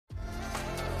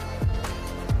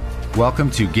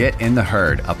Welcome to Get in the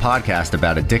Herd, a podcast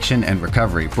about addiction and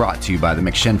recovery brought to you by the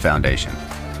McShin Foundation.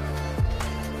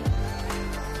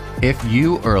 If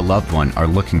you or a loved one are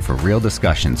looking for real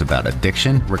discussions about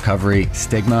addiction, recovery,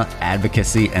 stigma,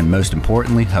 advocacy, and most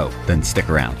importantly, hope, then stick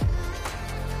around.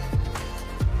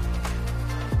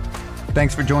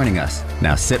 Thanks for joining us.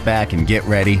 Now sit back and get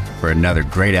ready for another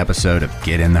great episode of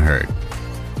Get in the Herd.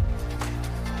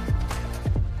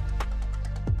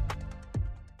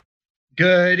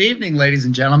 Good evening, ladies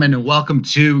and gentlemen, and welcome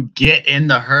to Get in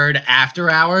the Herd After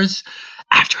Hours.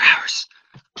 After Hours.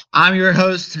 I'm your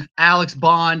host, Alex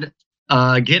Bond.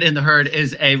 Get in the Herd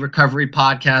is a recovery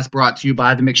podcast brought to you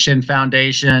by the McShin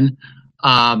Foundation.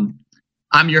 I'm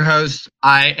your host.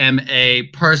 I am a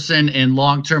person in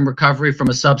long-term recovery from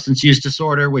a substance use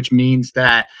disorder, which means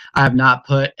that I have not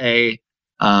put a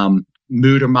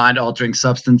mood or mind-altering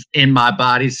substance in my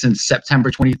body since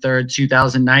September 23rd,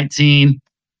 2019.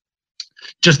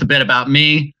 Just a bit about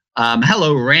me.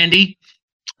 Hello, Randy,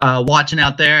 watching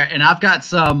out there. And I've got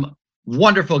some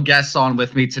wonderful guests on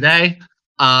with me today.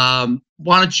 Why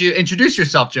don't you introduce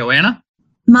yourself, Joanna?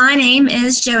 My name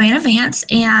is Joanna Vance,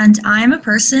 and I'm a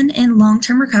person in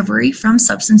long-term recovery from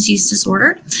substance use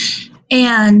disorder.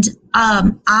 And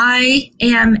I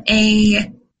am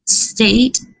a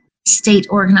state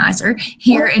organizer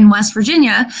here in West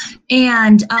Virginia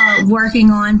and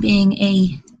working on being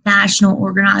a national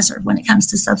organizer when it comes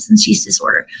to substance use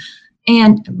disorder.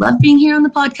 And I love being here on the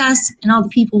podcast and all the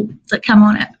people that come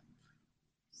on it.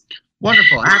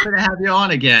 Wonderful. Happy to have you on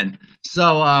again.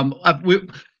 So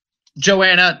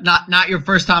Joanna, not your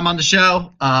first time on the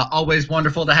show. Always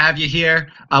wonderful to have you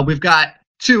here. We've got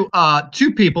two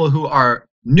people who are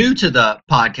new to the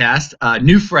podcast.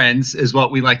 New friends is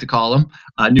what we like to call them.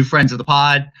 New friends of the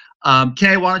pod.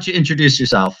 Kay, why don't you introduce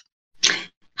yourself?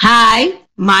 Hi,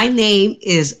 my name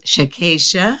is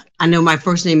Shakesha. I know my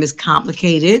first name is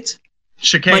complicated.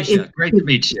 Shakesha, great to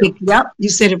meet you. Yep, you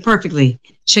said it perfectly.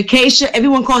 Shakesha,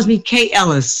 everyone calls me Kay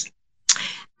Ellis.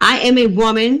 I am a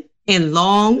woman in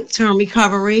long-term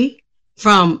recovery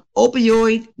from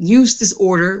opioid use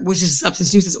disorder, which is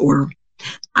substance use disorder.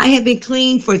 I have been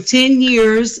clean for 10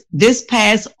 years this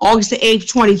past August the 8th,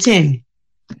 2010.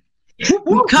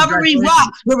 Recovery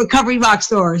rocks. We're recovery rock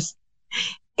stars.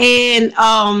 And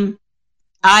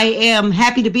I am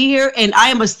happy to be here, and I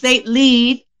am a state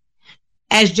lead,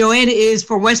 as Joanna is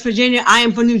for West Virginia. I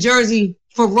am for New Jersey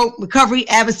for Recovery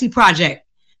Advocacy Project.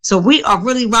 So we are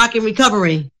really rocking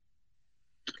recovery.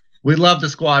 We love the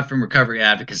squad from Recovery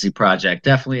Advocacy Project.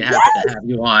 Definitely happy to have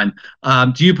you on.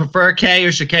 Do you prefer Kay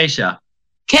or Shakesha?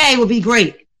 Kay will be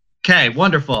great. Kay,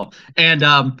 wonderful. And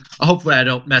hopefully I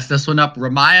don't mess this one up.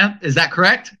 Ramaya, is that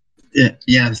correct?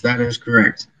 Yes, that is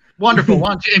correct. Wonderful. Why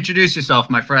don't you introduce yourself,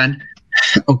 my friend?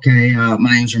 Okay,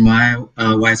 my name is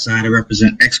Ramaya Whiteside. I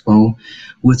represent Expo,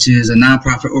 which is a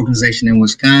nonprofit organization in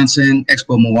Wisconsin.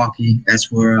 Expo Milwaukee,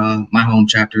 that's where my home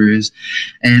chapter is.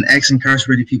 And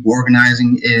Ex-Incarcerated People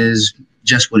Organizing is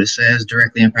just what it says,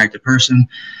 directly impacted person.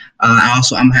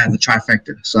 I'm have the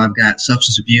trifecta. So I've got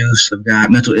substance abuse, I've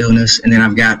got mental illness, and then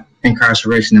I've got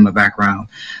incarceration in my background.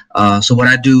 So what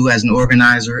I do as an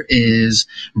organizer is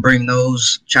bring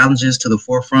those challenges to the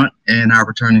forefront, and our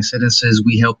returning citizens,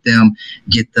 we help them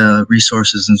get the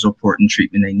resources and support and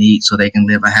treatment they need so they can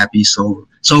live a happy,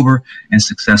 sober and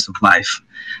successful life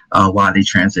while they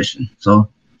transition. So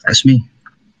that's me.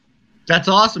 That's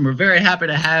awesome. We're very happy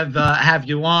to have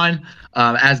you on.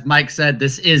 As Mike said,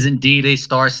 this is indeed a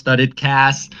star-studded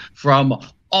cast from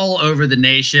all over the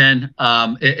nation.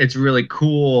 It's really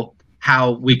cool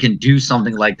how we can do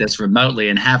something like this remotely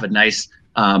and have a nice,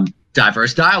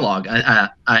 diverse dialogue.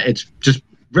 It's just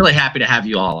really happy to have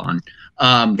you all on.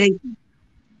 Thank you.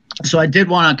 So I did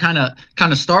want to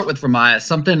kind of start with Ramaya,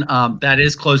 something that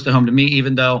is close to home to me,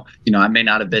 even though, I may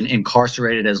not have been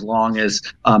incarcerated as long as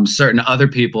certain other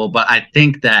people, but I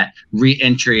think that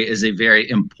reentry is a very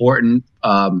important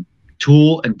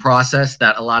tool and process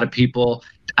that a lot of people,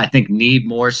 I think, need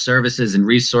more services and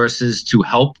resources to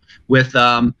help with,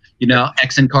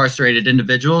 ex-incarcerated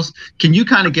individuals. Can you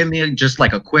kind of give me just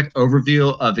like a quick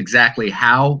overview of exactly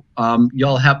how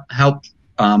y'all help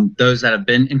those that have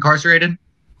been incarcerated?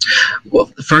 Well,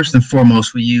 first and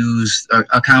foremost, we use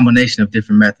a combination of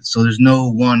different methods. So there's no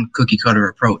one cookie cutter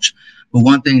approach. But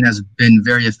one thing that's been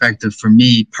very effective for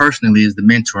me personally is the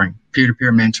mentoring,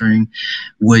 peer-to-peer mentoring,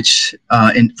 which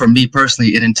and for me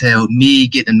personally, it entailed me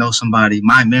getting to know somebody,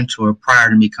 my mentor,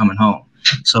 prior to me coming home.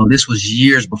 So this was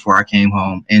years before I came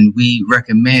home. And we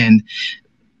recommend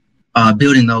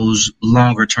building those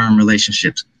longer term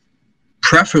relationships.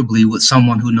 preferably with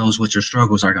someone who knows what your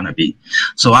struggles are going to be.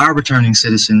 So our returning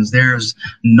citizens, there's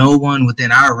no one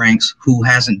within our ranks who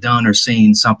hasn't done or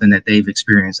seen something that they've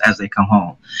experienced as they come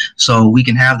home. So we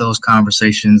can have those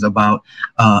conversations about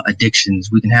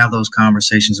addictions. We can have those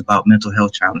conversations about mental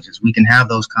health challenges. We can have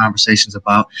those conversations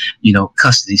about,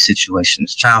 custody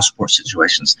situations, child support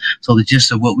situations. So the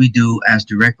gist of what we do as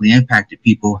directly impacted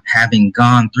people, having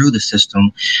gone through the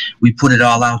system, we put it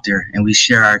all out there and we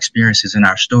share our experiences and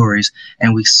our stories,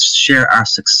 and we share our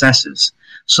successes.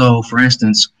 So, for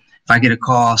instance, if I get a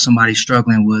call, somebody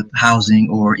struggling with housing,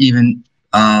 or even,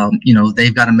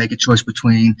 they've got to make a choice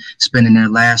between spending their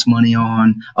last money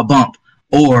on a bump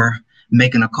or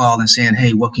making a call and saying,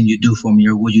 hey, what can you do for me?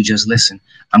 Or will you just listen?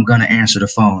 I'm going to answer the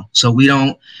phone. So we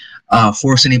don't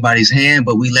force anybody's hand,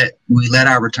 but we let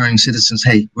our returning citizens,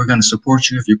 hey, we're going to support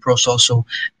you if you're pro-social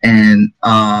and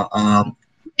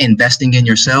investing in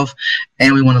yourself,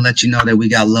 and we want to let you know that we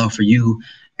got love for you,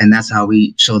 and that's how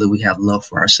we show that we have love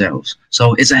for ourselves.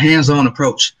 So it's a hands-on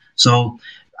approach. So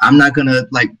I'm not gonna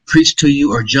preach to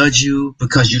you or judge you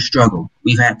because you struggle.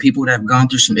 We've had people that have gone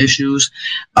through some issues,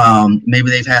 maybe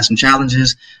they've had some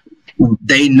challenges.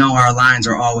 They know our lines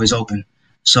are always open.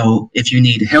 So if you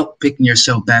need help picking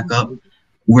yourself back up,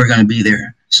 we're gonna be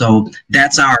there. So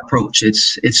that's our approach.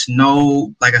 It's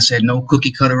no, like I said, no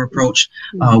cookie cutter approach.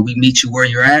 We meet you where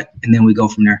you're at, and then we go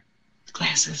from there.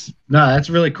 Glasses. No, that's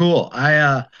really cool.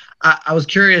 I was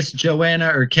curious,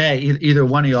 Joanna or Kay, either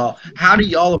one of y'all, how do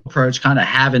y'all approach kind of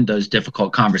having those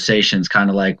difficult conversations, kind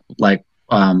of like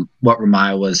what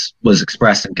Ramaya was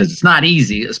expressing? Because it's not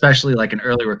easy, especially like in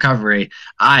early recovery.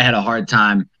 I had a hard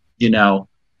time,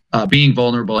 being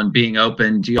vulnerable and being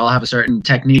open. Do y'all have a certain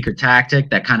technique or tactic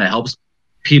that kind of helps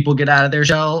people get out of their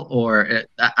shell? Or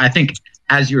I think,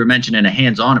 as you were mentioning, a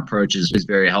hands-on approach is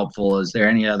very helpful. Is there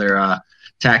any other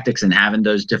tactics in having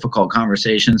those difficult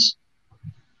conversations?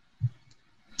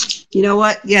 You know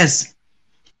what? Yes.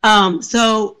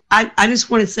 So I just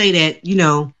want to say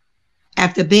that,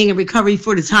 after being in recovery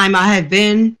for the time I had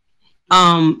been,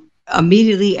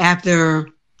 immediately after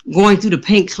going through the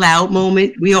pink cloud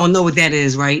moment, we all know what that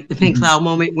is, right? The pink cloud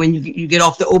moment, when you get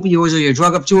off the opioids or your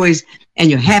drug of choice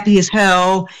and you're happy as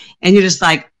hell and you're just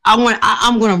like, I'm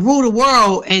going to rule the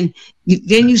world. And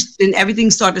then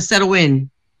everything starts to settle in.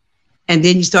 And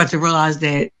then you start to realize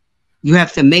that you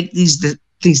have to make these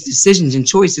decisions and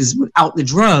choices without the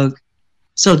drug.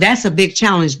 So that's a big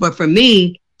challenge. But for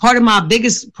me,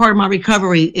 biggest part of my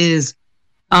recovery is,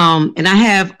 and I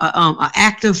have an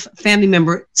active family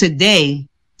member today,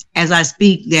 as I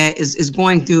speak, that is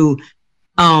going through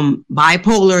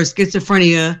bipolar,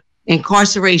 schizophrenia,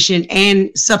 incarceration, and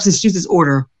substance use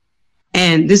disorder.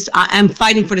 And I'm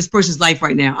fighting for this person's life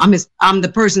right now. I'm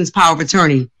the person's power of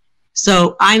attorney.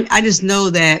 So I just know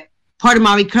that part of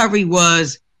my recovery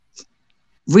was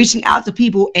reaching out to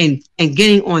people and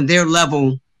getting on their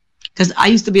level, because I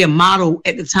used to be a model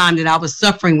at the time that I was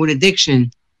suffering with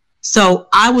addiction. So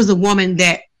I was a woman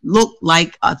that looked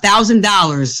like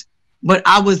 $1,000, but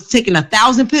I was taking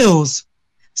 1,000 pills.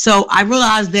 So I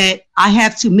realized that I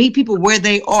have to meet people where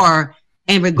they are,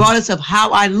 and regardless of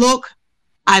how I look,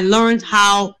 I learned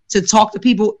how to talk to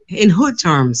people in hood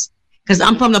terms, because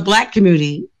I'm from the Black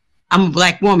community. I'm a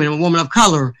Black woman. I'm a woman of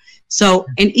color. So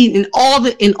in all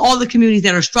the communities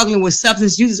that are struggling with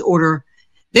substance use disorder,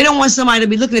 they don't want somebody to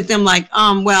be looking at them like,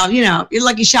 you're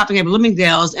lucky shopping at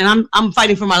Bloomingdale's and I'm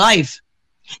fighting for my life.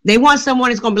 They want someone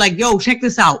that's going to be like, yo, check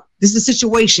this out. This is a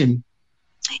situation.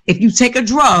 If you take a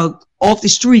drug off the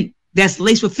street that's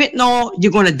laced with fentanyl,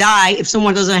 you're going to die if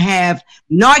someone doesn't have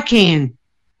Narcan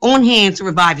on hand to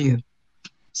revive you.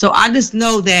 So I just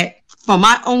know that from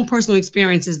my own personal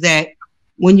experiences, that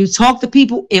when you talk to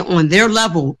people on their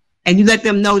level and you let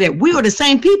them know that we are the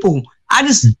same people, I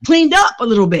just cleaned up a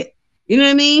little bit. You know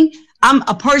what I mean? I'm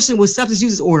a person with substance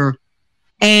use disorder,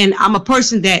 and I'm a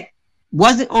person that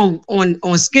wasn't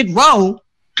on Skid Row,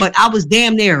 but I was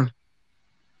damn near.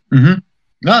 Mm-hmm.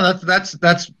 No,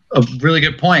 that's a really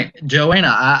good point, Joanna.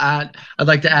 I'd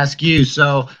like to ask you.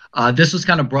 So this was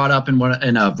kind of brought up in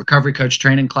a recovery coach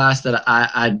training class that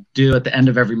I do at the end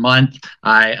of every month.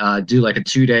 I do like a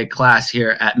 2-day class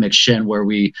here at McShin where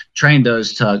we train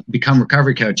those to become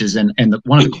recovery coaches. And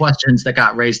one of the questions that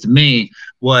got raised to me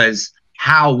was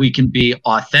how we can be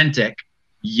authentic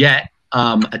yet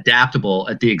adaptable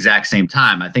at the exact same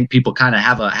time. I think people kind of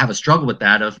have a struggle with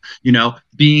that of,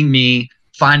 being me,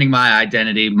 finding my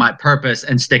identity, my purpose,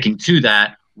 and sticking to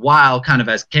that, while kind of,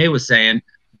 as Kay was saying,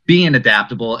 being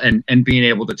adaptable and being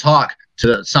able to talk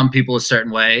to some people a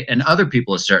certain way and other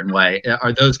people a certain way.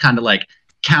 Are those kind of like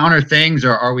counter things,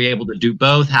 or are we able to do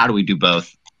both? How do we do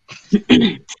both?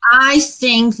 I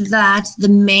think that the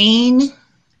main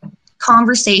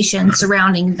conversation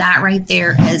surrounding that right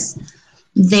there is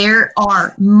there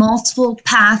are multiple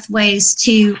pathways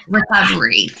to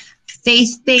recovery.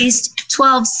 Faith-based,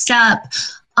 12-step,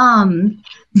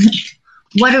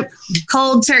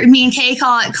 cold turkey. Me and Kay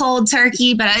call it cold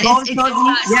turkey, but it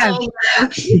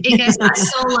goes by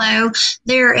solo.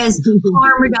 There is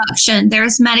harm reduction.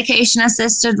 There's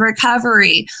medication-assisted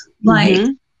recovery. Like,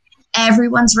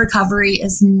 everyone's recovery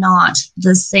is not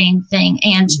the same thing.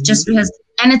 And just because,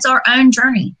 and it's our own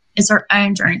journey. It's our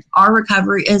own journey. Our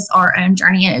recovery is our own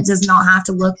journey, and it does not have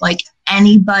to look like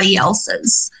anybody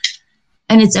else's.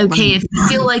 And it's okay if you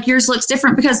feel like yours looks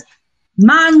different, because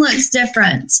mine looks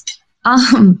different.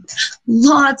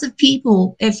 Lots of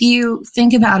people, if you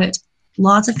think about it,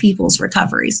 lots of people's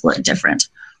recoveries look different.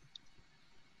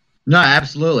 No,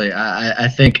 absolutely. I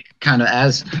think, kind of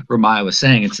as Ramaya was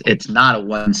saying, it's not a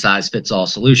one-size-fits-all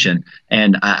solution.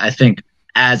 And I think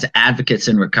as advocates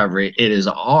in recovery, it is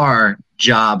our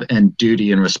job and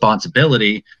duty and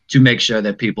responsibility to make sure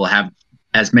that people have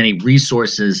as many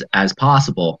resources as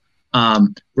possible.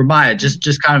 Ramaya,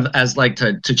 just kind of as like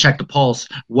to check the pulse,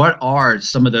 what are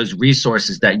some of those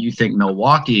resources that you think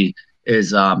Milwaukee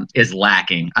is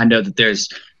lacking? I know that there's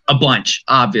a bunch,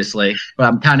 obviously, but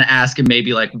I'm kind of asking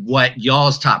maybe like what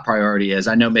y'all's top priority is.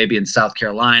 I know maybe in South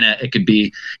Carolina, it could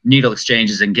be needle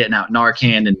exchanges and getting out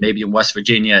Narcan, and maybe in West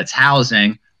Virginia, it's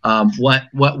housing. What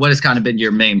has kind of been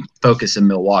your main focus in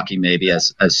Milwaukee, maybe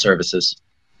as services?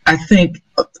 I think,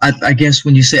 I guess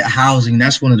when you said housing,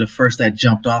 that's one of the first that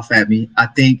jumped off at me. I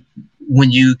think when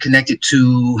you connect it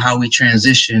to how we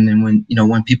transition and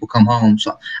when people come home.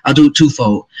 So I'll do it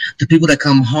twofold. The people that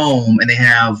come home and they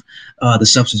have the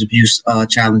substance abuse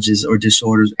challenges or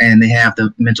disorders, and they have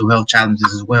the mental health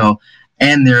challenges as well,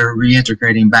 and they're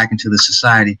reintegrating back into the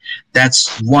society.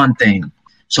 That's one thing.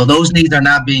 So those needs are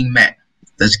not being met.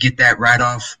 Let's get that right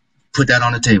off. Put that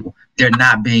on the table. They're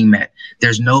not being met.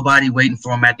 There's nobody waiting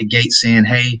for them at the gate saying,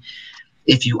 hey,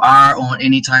 if you are on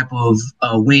any type of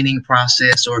weaning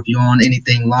process, or if you're on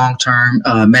anything long-term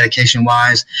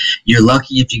medication-wise, you're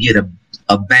lucky if you get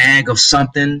a bag of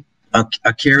something,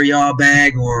 a carry-all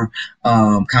bag, or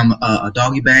a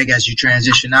doggy bag as you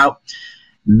transition out.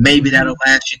 Maybe that'll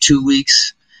last you 2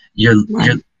 weeks.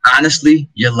 Honestly,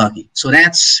 you're lucky. So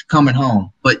that's coming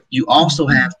home. But you also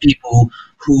have people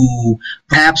who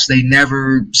perhaps they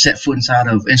never set foot inside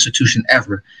of institution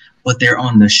ever, but they're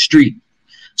on the street.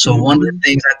 So one of the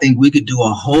things I think we could do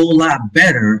a whole lot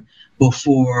better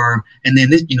before, and then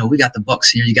this, we got the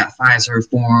Bucks here. You got Pfizer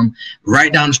Forum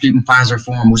right down the street from Pfizer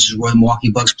Forum, which is where the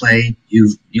Milwaukee Bucks play.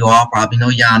 You all probably know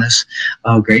Giannis,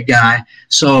 great guy.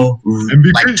 So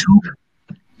like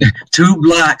two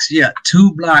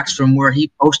blocks from where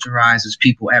he posterizes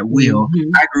people at will.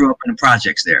 I grew up in the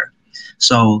projects there.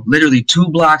 So literally 2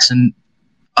 blocks in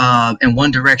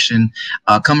one direction,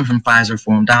 coming from Pfizer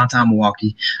Forum, downtown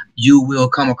Milwaukee, you will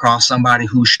come across somebody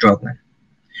who's struggling.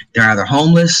 They're either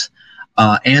homeless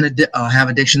and have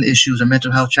addiction issues or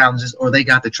mental health challenges, or they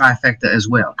got the trifecta as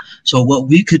well. So what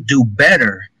we could do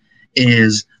better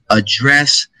is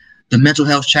address the mental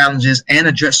health challenges and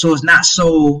address, so it's not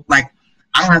so like,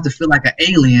 I don't have to feel like an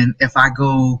alien if I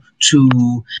go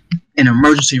to an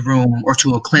emergency room or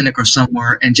to a clinic or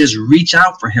somewhere and just reach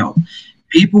out for help.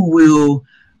 People will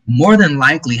more than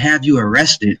likely have you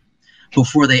arrested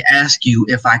before they ask you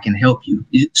if I can help you.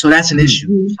 So that's an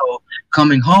issue. So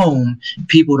coming home,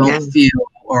 people don't feel,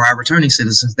 or our returning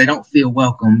citizens, they don't feel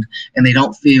welcomed, and they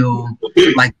don't feel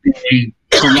like they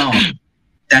belong.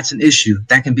 That's an issue.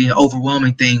 That can be an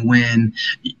overwhelming thing when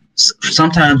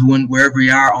sometimes wherever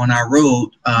we are on our road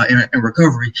in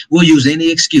recovery, we'll use any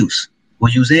excuse.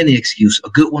 A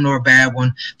good one or a bad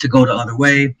one, to go the other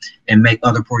way and make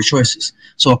other poor choices.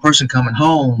 So a person coming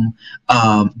home,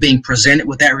 being presented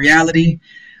with that reality,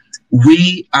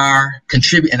 we are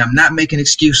contributing, and I'm not making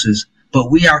excuses, but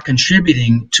we are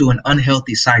contributing to an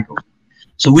unhealthy cycle.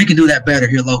 So we can do that better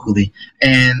here locally.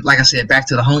 And like I said, back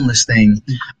to the homeless thing,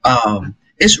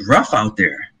 it's rough out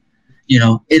there.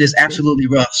 It is absolutely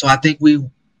rough. So I think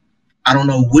I don't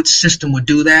know what system would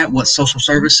do that, what social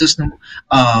service system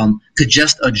could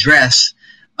just address,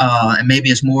 and maybe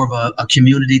it's more of a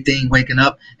community thing, waking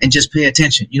up and just pay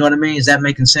attention. You know what I mean? Is that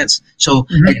making sense? So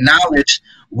acknowledge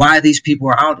why these people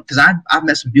are out, because I've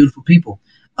met some beautiful people,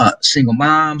 single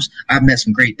moms. I've met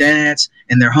some great dads,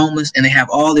 and they're homeless, and they have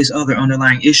all these other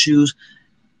underlying issues.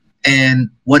 And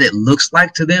what it looks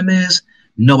like to them is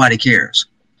nobody cares.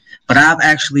 But I've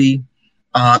actually...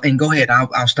 and go ahead,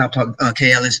 I'll stop talking,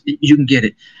 KLS, you can get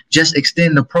it. Just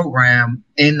extend the program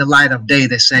in the light of day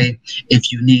that say,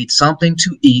 if you need something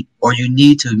to eat or you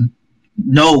need to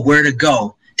know where to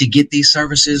go to get these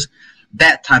services.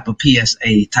 That type of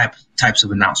PSA types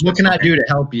of announcements. What can I do to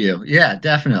help you? Yeah,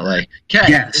 definitely. Okay.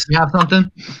 Yes. You have something?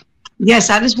 Yes,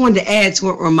 I just wanted to add to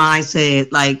what Ramai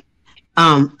said. Like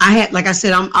I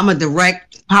said, I'm a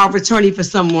direct power of attorney for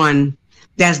someone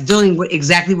that's dealing with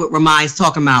exactly what Ramai is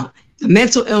talking about, the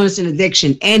mental illness and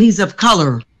addiction, and he's of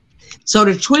color. So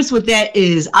the choice with that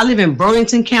is, I live in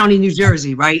Burlington County, New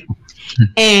Jersey, right?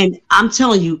 And I'm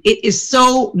telling you, it is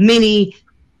so many,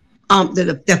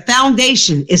 the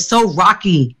foundation is so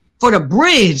rocky for the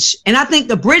bridge. And I think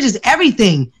the bridge is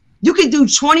everything. You can do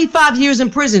 25 years in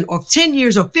prison, or 10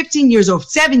 years, or 15 years, or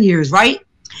 7 years, right?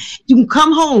 You can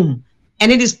come home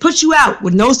and it just puts you out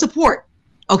with no support.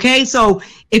 Okay, so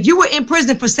if you were in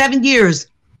prison for 7 years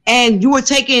and you were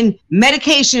taking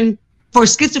medication for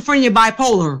schizophrenia,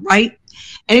 bipolar, right?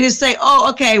 And they just say, oh,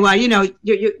 okay, well, you know,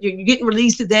 you're getting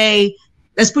released today.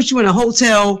 Let's put you in a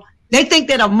hotel. They think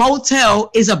that a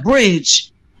motel is a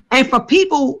bridge. And for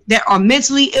people that are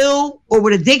mentally ill or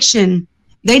with addiction,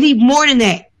 they need more than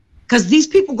that, because these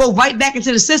people go right back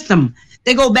into the system.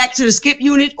 They go back to the skip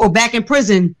unit or back in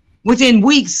prison within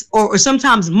weeks or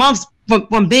sometimes months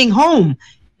from being home.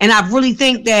 And I really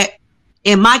think that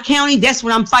in my county, that's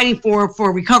what I'm fighting for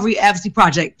Recovery Advocacy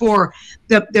Project, for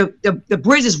the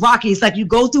bridge is rocky. It's like you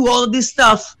go through all of this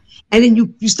stuff, and then you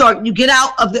get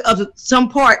out of some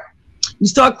part, you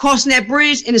start crossing that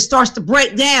bridge, and it starts to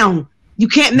break down. You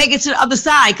can't make it to the other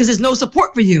side because there's no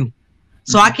support for you.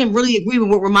 So I can really agree with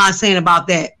what Ramai's saying about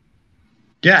that.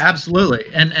 Yeah, absolutely.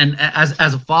 And as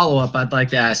a follow-up, I'd like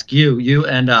to ask you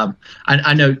and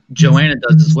I know Joanna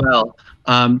does as well,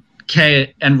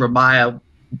 Kay and Ramaya,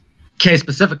 Kay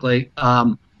specifically,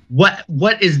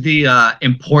 what is the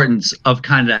importance of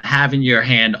kind of having your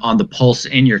hand on the pulse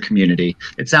in your community?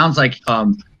 It sounds like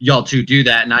y'all two do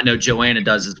that, and I know Joanna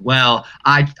does as well.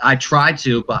 I try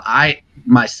to, but I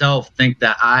myself think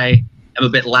that I am a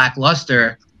bit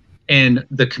lackluster in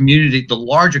the community, the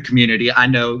larger community. I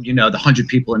know, the 100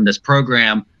 people in this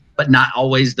program, but not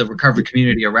always the recovery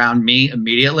community around me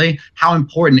immediately. How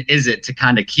important is it to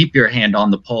kind of keep your hand on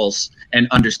the pulse and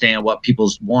understand what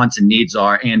people's wants and needs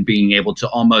are, and being able to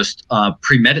almost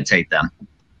premeditate them?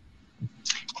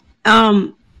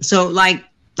 So like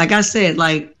I said,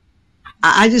 like,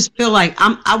 I just feel like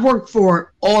I work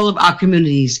for all of our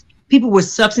communities, people with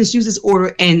substance use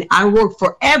disorder, and I work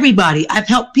for everybody. I've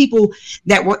helped people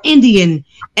that were Indian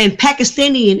and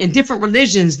Pakistani and different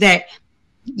religions, that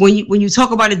when you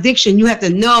talk about addiction, you have to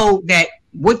know that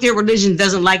what their religion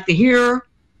doesn't like to hear.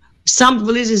 Some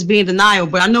religions be in denial,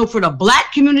 but I know for the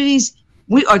Black communities,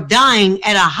 we are dying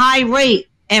at a high rate,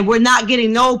 and we're not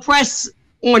getting no press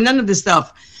on none of this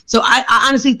stuff. So I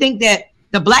honestly think that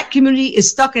the Black community is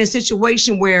stuck in a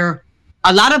situation where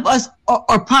a lot of us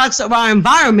are products of our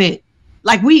environment.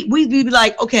 Like we be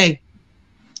like, okay,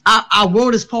 our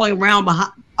world is falling around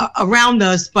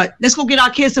us, but let's go get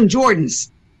our kids some Jordans.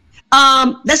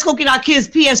 Let's go get our kids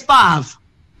PS5.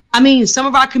 I mean, some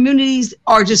of our communities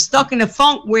are just stuck in a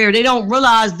funk where they don't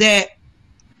realize that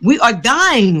we are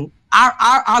dying.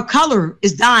 Our color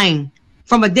is dying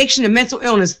from addiction and mental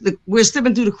illness. We're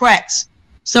slipping through the cracks.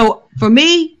 So for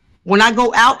me, when I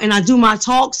go out and I do my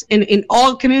talks in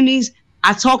all communities,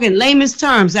 I talk in layman's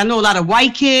terms. I know a lot of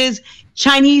white kids,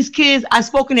 Chinese kids. I've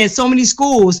spoken at so many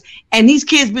schools, and these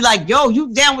kids be like, yo,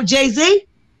 you down with Jay-Z?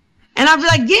 And I'll be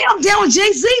like, yeah, I'm down with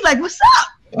Jay-Z. Like, what's up?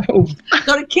 Oh.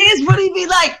 So the kids really be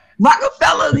like,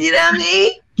 Rockefeller, you know what I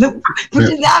mean? Put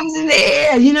your diamonds in the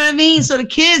air, you know what I mean? So the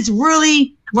kids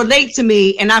really relate to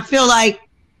me, and I feel like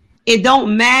it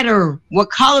don't matter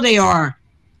what color they are.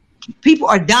 People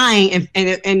are dying,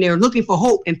 and they're looking for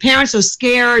hope, and parents are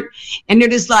scared, and they're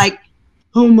just like,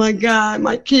 oh my God,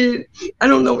 my kid, I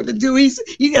don't know what to do.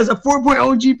 He has a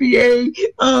 4.0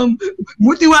 GPA.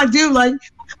 What do I do? Like,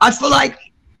 I feel like,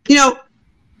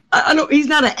 I don't, he's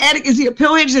not an addict. Is he a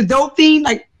pillhead? Is he a dope fiend?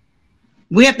 Like,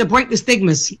 we have to break the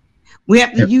stigmas. We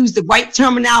have to use the right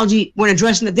terminology when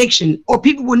addressing addiction, or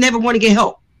people will never want to get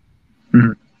help.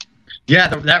 Mm-hmm. Yeah,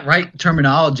 that right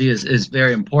terminology is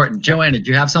very important. Joanna,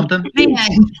 do you have something? Man,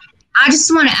 I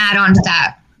just want to add on to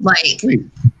that. Like,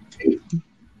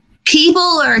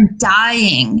 people are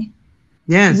dying.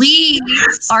 Yes. We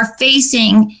are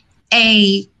facing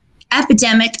a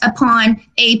epidemic upon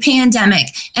a pandemic,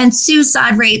 and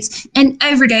suicide rates and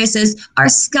overdoses are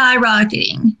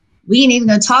skyrocketing. We ain't even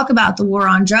going to talk about the war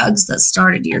on drugs that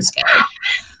started years ago.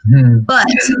 But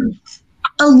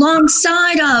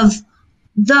alongside of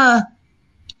the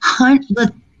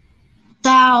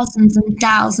thousands and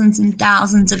thousands and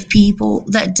thousands of people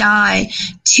that die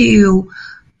to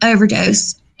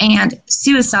overdose and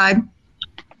suicide,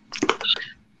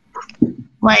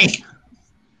 like,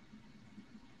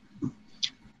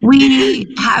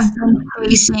 we have been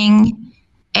facing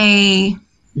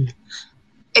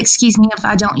excuse me if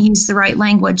I don't use the right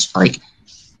language, like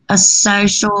a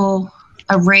social,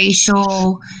 a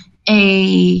racial,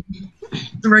 the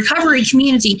recovery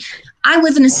community. I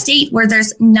live in a state where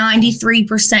there's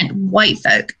 93% white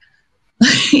folk.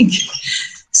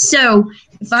 So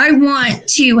if I want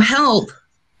to help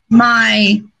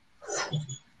my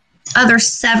other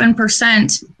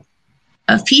 7%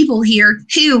 of people here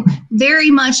who very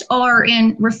much are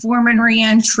in reform and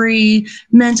reentry,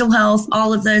 mental health,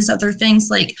 all of those other things,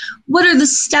 like what are the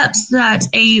steps that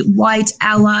a white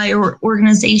ally or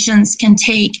organizations can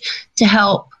take to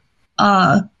help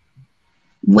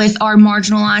with our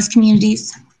marginalized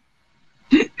communities?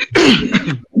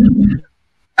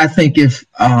 I think if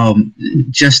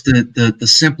just the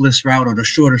simplest route or the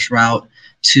shortest route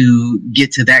to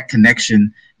get to that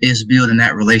connection is building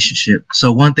that relationship.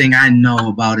 So one thing I know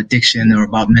about addiction or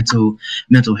about mental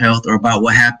health or about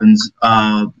what happens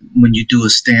when you do a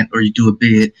stint or you do a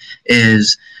bid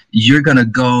is you're going to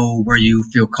go where you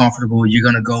feel comfortable. You're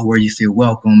going to go where you feel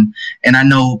welcome. And I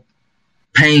know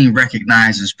pain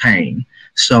recognizes pain.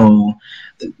 So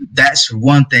that's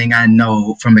one thing I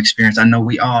know from experience. I know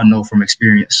we all know from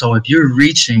experience. So if you're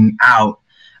reaching out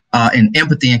in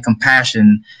empathy and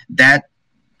compassion, that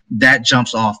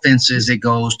jumps off fences. It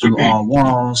goes through all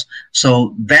walls.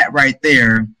 So that right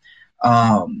there,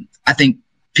 I think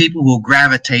people will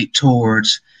gravitate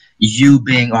towards you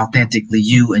being authentically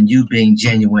you and you being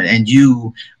genuine, and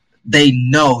they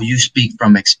know you speak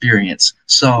from experience.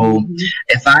 So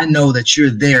if I know that you're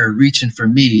there reaching for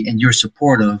me and you're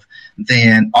supportive,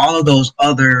 then all of those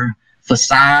other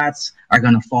facades are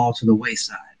going to fall to the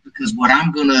wayside, because what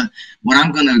I'm going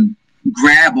to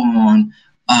grab on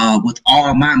with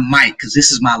all my might, because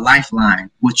this is my lifeline,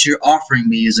 what you're offering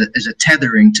me is a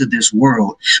tethering to this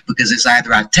world, because it's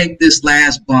either I take this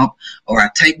last bump or I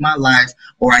take my life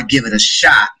or I give it a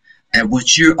shot at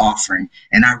what you're offering.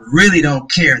 And I really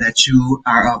don't care that you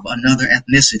are of another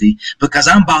ethnicity, because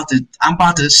I'm about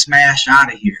to smash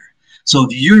out of here. So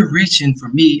if you're reaching for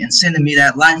me and sending me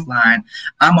that lifeline,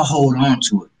 I'm gonna hold on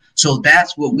to it. So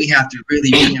that's what we have to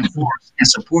really reinforce and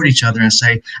support each other and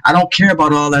say, I don't care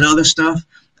about all that other stuff.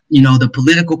 You know, the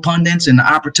political pundits and the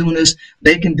opportunists,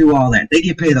 they can do all that. They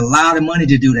get paid a lot of money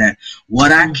to do that.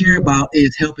 What I care about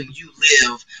is helping you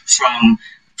live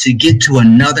to get to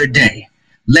another day.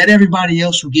 Let everybody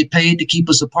else who get paid to keep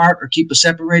us apart or keep us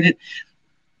separated,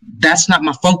 that's not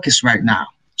my focus right now.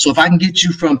 So if I can get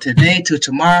you from today to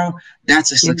tomorrow,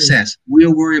 that's a success.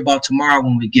 We'll worry about tomorrow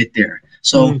when we get there.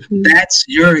 So that's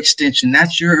your extension.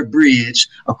 That's your bridge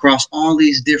across all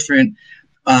these different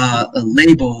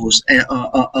labels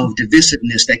of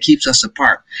divisiveness that keeps us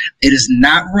apart. It is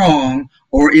not wrong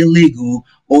or illegal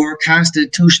or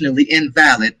constitutionally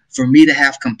invalid for me to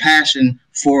have compassion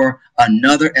for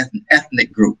another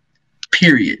ethnic group,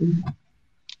 period.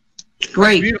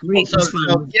 Great.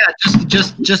 So yeah,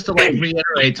 just to like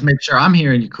reiterate, to make sure I'm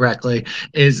hearing you correctly,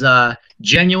 is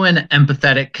genuine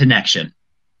empathetic connection.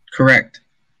 Correct.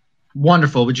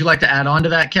 Wonderful. Would you like to add on to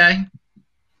that, Kay?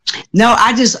 No,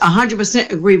 I just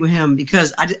 100% agree with him,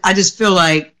 because I just feel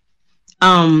like,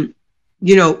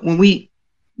 you know, when we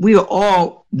are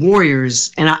all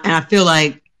warriors, and I feel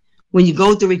like when you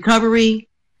go through recovery,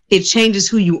 it changes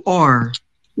who you are.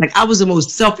 Like, I was the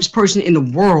most selfish person in the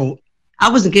world. I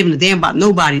wasn't giving a damn about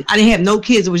nobody. I didn't have no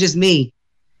kids. It was just me.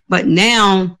 But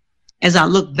now, as I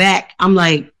look back, I'm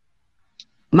like,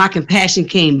 my compassion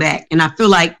came back. And I feel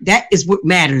like that is what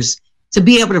matters, to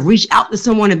be able to reach out to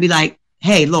someone and be like,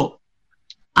 hey, look,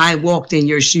 I walked in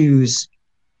your shoes,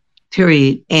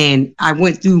 period. And I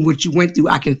went through what you went through.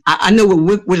 I know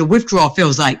what a withdrawal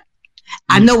feels like.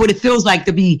 I know what it feels like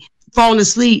to be falling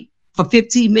asleep for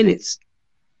 15 minutes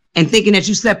and thinking that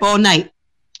you slept all night.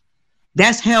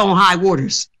 That's hell on high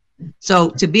waters.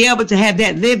 So to be able to have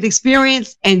that lived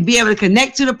experience and be able to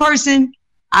connect to the person,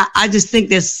 I just think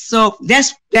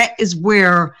that is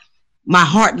where my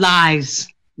heart lies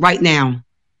right now.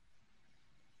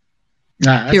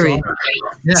 Period.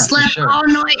 Yeah, slept all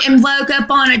night and woke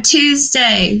up on a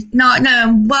Tuesday not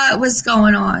knowing what was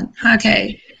going on.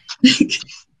 Okay.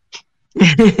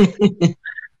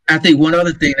 I think one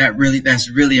other thing that's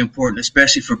really important,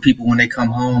 especially for people when they come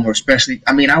home, or especially,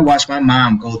 I mean, I watched my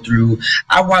mom go through.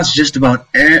 I watched just about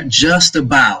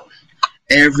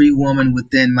every woman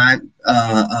within my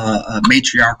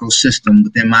matriarchal system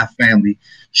within my family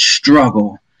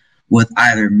struggle with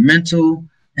either mental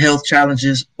health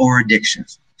challenges or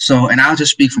addictions. So, and I'll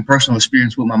just speak from personal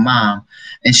experience with my mom,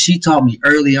 and she taught me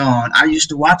early on. I used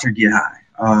to watch her get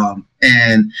high,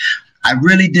 and I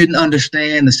really didn't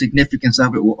understand the significance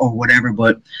of it or whatever,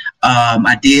 but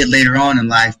I did later on in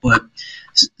life. But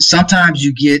sometimes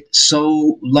you get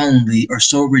so lonely or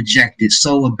so rejected,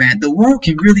 so abandoned. The world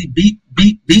can really beat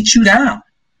you down.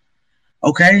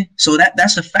 Okay, so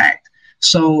that's a fact.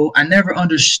 So I never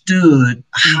understood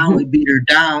how it beat her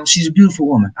down. She's a beautiful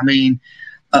woman. I mean,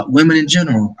 women in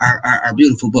general are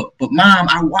beautiful, but Mom,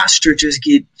 I watched her just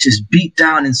get beat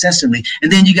down incessantly.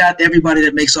 And then you got everybody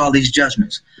that makes all these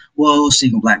judgments. Well,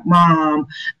 single Black mom,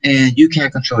 and you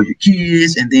can't control your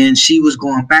kids. And then she was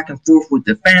going back and forth with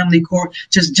the family court.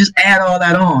 Just add all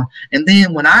that on. And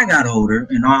then when I got older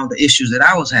and all the issues that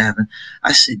I was having,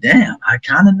 I said, damn, I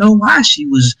kind of know why she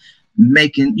was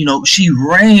making, she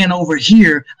ran over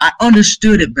here. I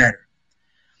understood it better.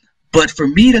 But for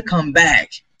me to come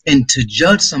back and to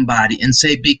judge somebody and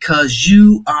say, because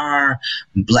you are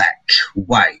Black,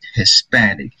 white,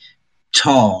 Hispanic,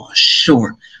 tall,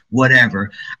 short, whatever,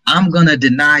 I'm going to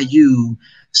deny you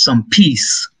some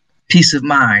peace of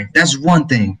mind. That's one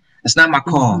thing. That's not my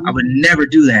call. I would never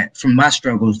do that from my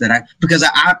struggles because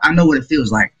I know what it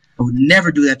feels like. I would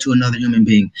never do that to another human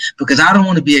being because I don't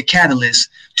want to be a catalyst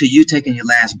to you taking your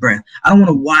last breath. I don't want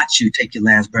to watch you take your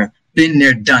last breath. Been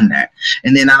there, done that.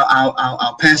 And then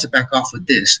I'll pass it back off with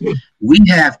this. We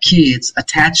have kids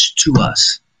attached to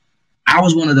us. I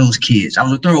was one of those kids. I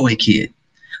was a throwaway kid.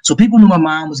 So people knew my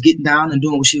mom was getting down and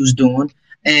doing what she was doing.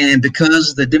 And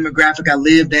because the demographic I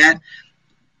lived at,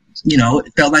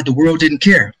 it felt like the world didn't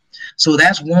care. So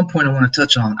that's one point I want to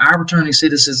touch on. Our returning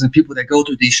citizens and people that go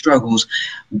through these struggles,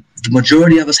 the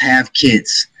majority of us have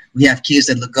kids. We have kids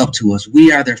that look up to us.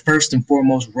 We are their first and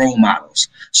foremost role models.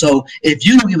 So if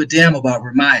you don't give a damn about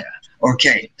Ramaya or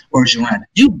Kay or Joanna,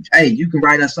 you can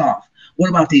write us off. What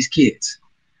about these kids?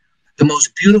 The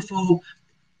most beautiful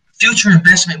future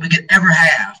investment we could ever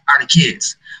have are the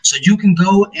kids. So you can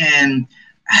go and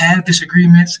have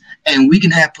disagreements and we can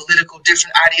have political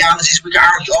different ideologies. We can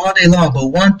argue all day long, but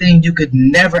one thing you could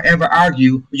never, ever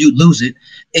argue, you lose it,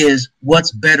 is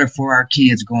what's better for our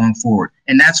kids going forward.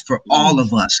 And that's for all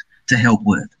of us to help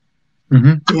with.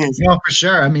 Mm-hmm. Yes. For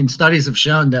sure. I mean, studies have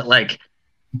shown that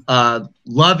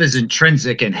love is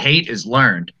intrinsic and hate is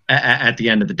learned at the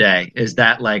end of the day. Is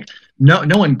that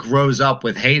no one grows up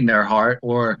with hate in their heart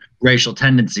or racial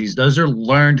tendencies. Those are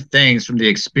learned things from the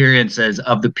experiences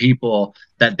of the people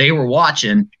that they were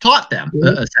watching, taught them,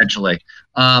 essentially.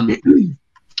 I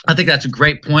think that's a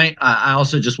great point. I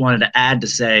also just wanted to add to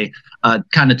say,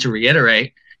 kind of to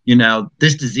reiterate,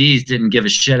 this disease didn't give a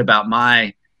shit about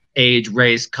my age,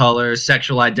 race, color,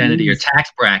 sexual identity, or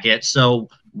tax bracket. So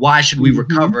why should we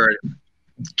recover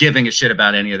giving a shit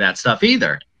about any of that stuff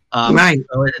either? Right.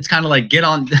 So it's kind of like get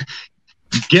on.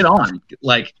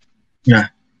 Yeah.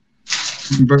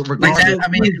 I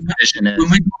mean, when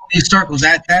we go these circles,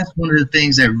 that's one of the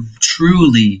things that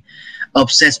truly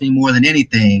upsets me more than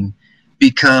anything,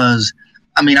 because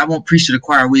I mean, I won't preach to the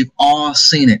choir. We've all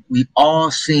seen it. We've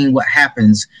all seen what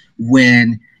happens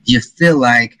when you feel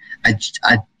like I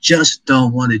just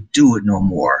don't want to do it no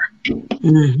more.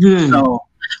 Mm-hmm. So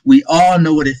we all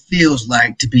know what it feels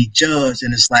like to be judged,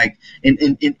 and it's like, and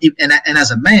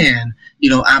as a man,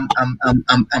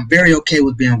 I'm very okay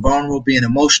with being vulnerable, being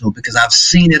emotional, because I've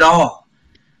seen it all,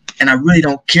 and I really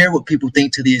don't care what people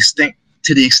think to the extent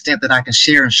that I can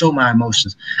share and show my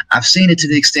emotions. I've seen it to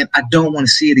the extent I don't want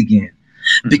to see it again,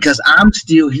 because I'm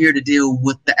still here to deal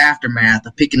with the aftermath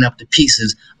of picking up the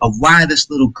pieces of why this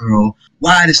little girl,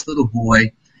 why this little boy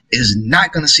is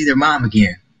not going to see their mom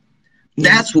again.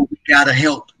 That's what we gotta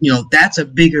help. That's a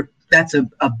bigger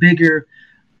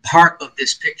part of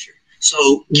this picture.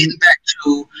 So getting back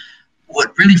to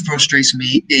what really frustrates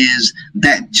me is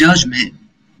that judgment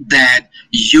that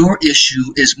your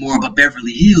issue is more of a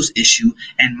Beverly Hills issue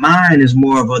and mine is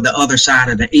more of the other side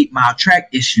of the 8 Mile track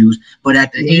issues. But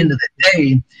at the end of the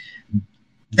day,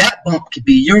 that bump could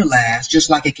be your last, just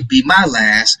like it could be my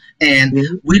last. And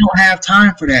we don't have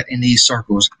time for that in these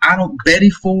circles. I don't Betty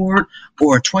Ford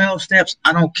or 12 steps.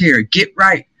 I don't care. Get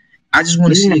right. I just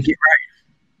want to see you get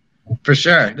right. For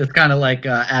sure. It's kind of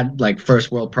like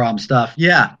first world problem stuff.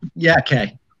 Yeah. Yeah.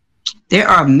 Kay. There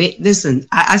are, listen,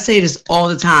 I say this all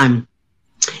the time.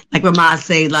 Like Ramon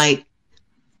say,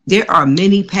 there are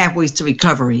many pathways to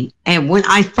recovery. And when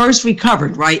I first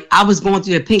recovered, right, I was going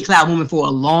through the pink cloud moment for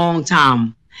a long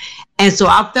time. And so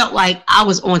I felt like I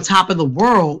was on top of the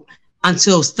world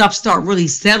until stuff started really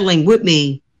settling with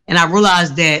me. And I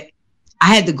realized that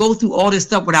I had to go through all this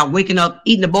stuff without waking up,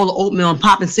 eating a bowl of oatmeal and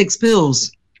popping 6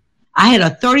 pills. I had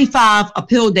a 35 a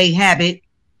pill day habit.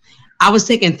 I was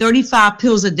taking 35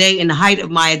 pills a day in the height of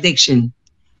my addiction.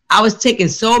 I was taking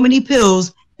so many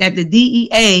pills that the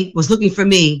DEA was looking for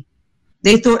me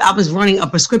they thought I was running a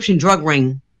prescription drug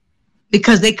ring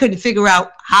because they couldn't figure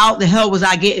out how the hell was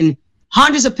I getting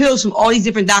hundreds of pills from all these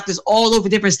different doctors all over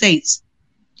different states.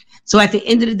 So at the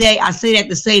end of the day, I say that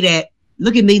to say that,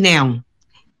 look at me now.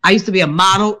 I used to be a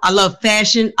model. I love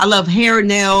fashion. I love hair and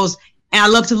nails, and I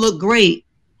love to look great.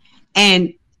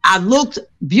 And I looked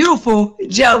beautiful.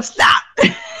 Joe, stop.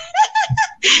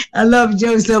 I love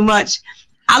Joe so much.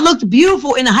 I looked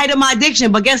beautiful in the height of my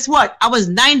addiction, but guess what? I was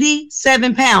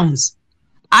 97 pounds.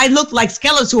 I looked like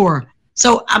Skeletor.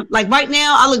 So I'm like right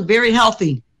now, I look very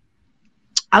healthy.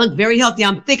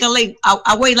 I'm thick.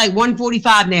 I weigh like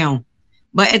 145 now.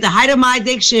 But at the height of my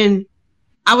addiction,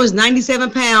 I was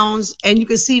 97 pounds, and you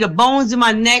can see the bones in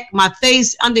my neck, my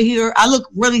face under here. I look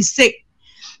really sick.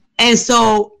 And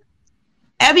so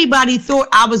everybody thought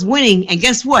I was winning. And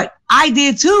guess what? I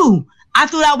did too. I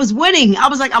thought I was winning. I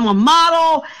was like, I'm a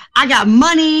model. I got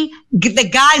money. The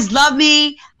guys love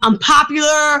me. I'm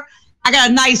popular. I got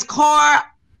a nice car.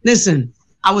 Listen,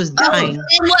 I was dying.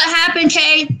 And what happened,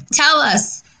 Kay? Tell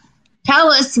us.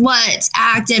 Tell us what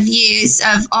active use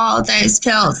of all those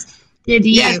pills did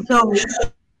you? Yeah, so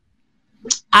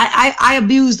I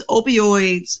abused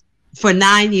opioids for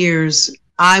 9 years.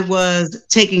 I was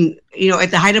taking,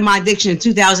 at the height of my addiction in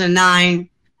 2009,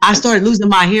 I started losing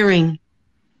my hearing.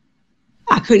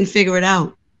 I couldn't figure it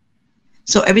out.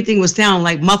 So everything was sounding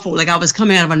like muffled, like I was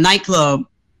coming out of a nightclub.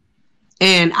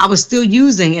 And I was still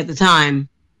using at the time.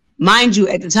 Mind you,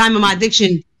 at the time of my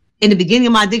addiction, in the beginning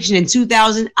of my addiction in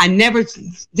 2000, I never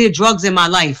did drugs in my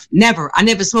life. Never. I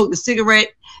never smoked a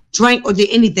cigarette, drank, or did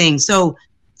anything. So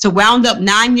wound up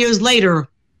 9 years later,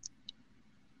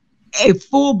 a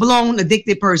full-blown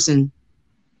addicted person.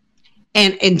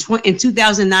 And in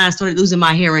 2009, I started losing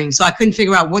my hearing. So I couldn't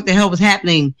figure out what the hell was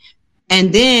happening.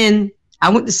 And then I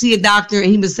went to see a doctor,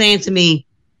 and he was saying to me,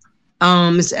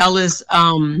 Ms. Ellis,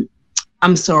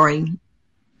 I'm sorry.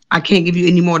 I can't give you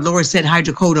any more Loracet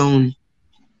hydrocodone.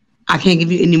 I can't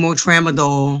give you any more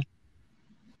tramadol.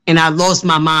 And I lost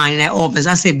my mind in that office.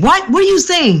 I said, what? What are you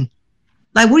saying?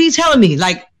 Like, what are you telling me?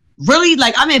 Like, really?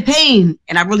 Like, I'm in pain.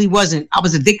 And I really wasn't. I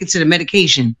was addicted to the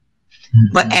medication.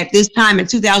 Mm-hmm. But at this time in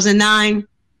 2009,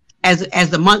 as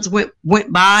the months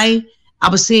went by, I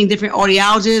was seeing different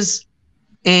audiologists.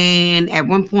 And at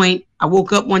one point, I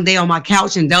woke up one day on my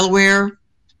couch in Delaware,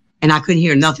 and I couldn't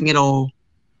hear nothing at all.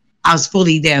 I was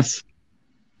fully deaf.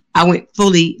 I went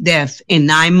fully deaf in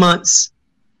 9 months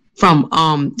from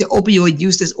the opioid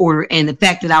use disorder and the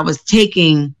fact that I was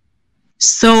taking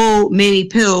so many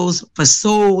pills for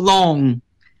so long.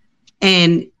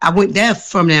 And I went deaf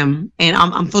from them, and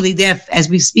I'm fully deaf as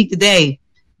we speak today.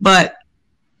 But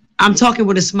I'm talking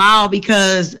with a smile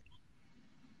because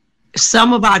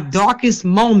some of our darkest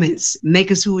moments make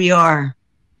us who we are.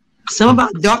 Some of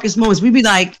our darkest moments, we be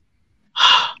like,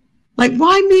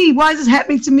 why me? Why is this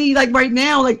happening to me? Like right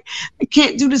now, like I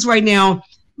can't do this right now.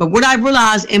 But what I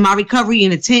realized in my recovery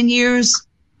in the 10 years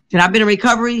that I've been in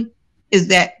recovery is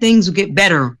that things will get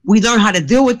better. We learn how to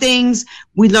deal with things.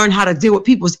 We learn how to deal with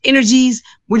people's energies.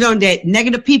 We learn that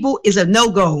negative people is a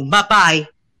no-go. Bye-bye.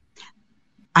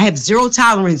 I have zero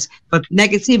tolerance for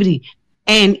negativity.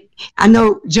 And I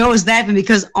know Joe is laughing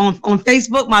because on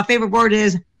Facebook, my favorite word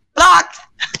is blocked.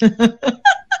 You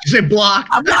say block?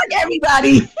 I block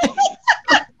everybody.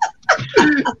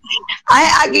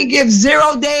 I can give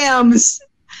zero damns.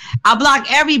 I block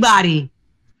everybody.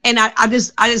 And I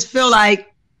just feel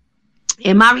like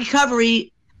in my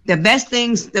recovery, the best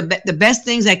things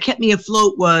that kept me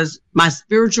afloat was my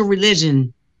spiritual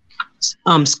religion,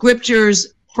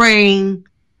 scriptures, praying.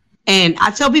 And I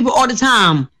tell people all the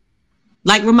time,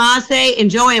 like Ramon say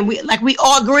and Joanne, we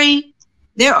all agree,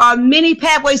 there are many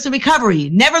pathways to recovery.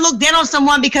 Never look down on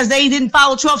someone because they didn't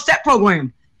follow 12-step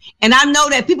program. And I know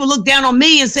that people look down on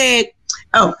me and said,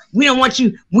 oh, we don't want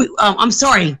you. I'm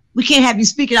sorry. We can't have you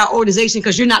speak at our organization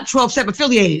because you're not 12-step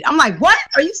affiliated. I'm like, what?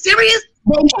 Are you serious?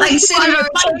 Like,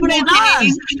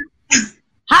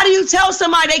 how do you tell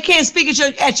somebody they can't speak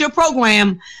at your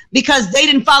program because they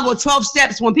didn't follow 12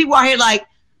 steps when people are here like,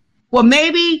 well,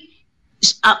 maybe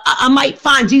I might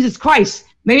find Jesus Christ.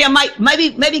 Maybe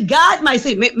God might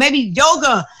say, maybe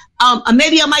yoga.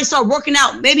 Maybe I might start working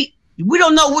out. Maybe we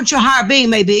don't know what your higher being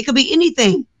may be. It could be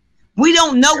anything. We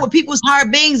don't know what people's higher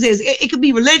beings is. It could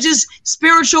be religious,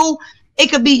 spiritual.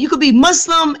 You could be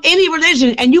Muslim, any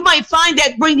religion, and you might find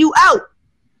that bring you out.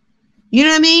 You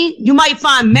know what I mean? You might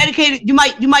find medicated. You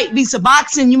might be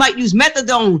Suboxone. You might use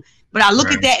methadone. But I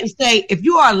look at that and say, if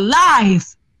you are alive,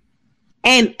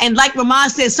 and like Ramon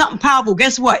said, something powerful.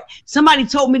 Guess what? Somebody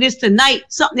told me this tonight.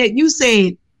 Something that you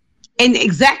said in the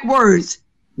exact words.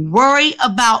 Worry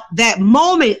about that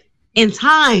moment in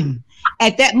time.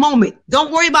 at that moment.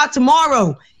 Don't worry about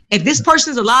tomorrow. If this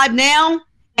person's alive now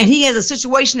and he has a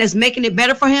situation that's making it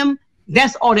better for him,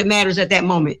 that's all that matters at that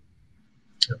moment.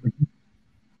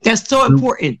 That's so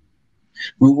important.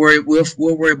 We'll worry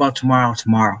about tomorrow.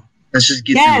 Let's just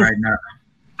get through right now.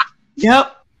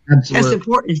 Yep. Absolutely. That's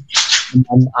important.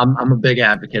 I'm a big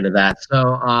advocate of that.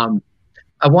 So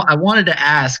I wanted to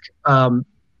ask,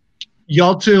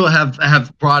 y'all two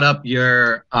have brought up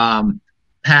your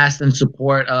past and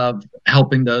support of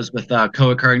helping those with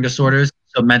co-occurring disorders,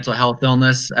 so mental health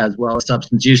illness as well as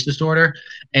substance use disorder.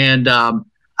 And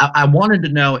I wanted to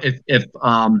know if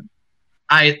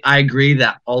I agree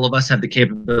that all of us have the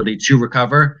capability to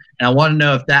recover. And I want to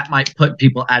know if that might put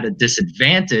people at a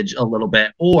disadvantage a little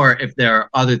bit, or if there are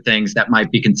other things that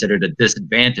might be considered a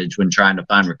disadvantage when trying to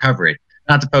find recovery.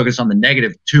 Not to focus on the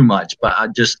negative too much,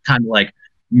 but just kind of like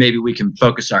maybe we can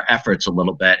focus our efforts a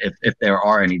little bit if there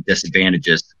are any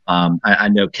disadvantages. I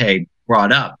know Kay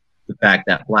brought up the fact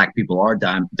that Black people are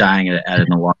dying at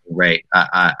an alarming rate.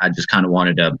 I just kind of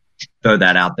wanted to throw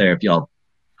that out there if y'all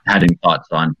had any thoughts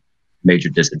on major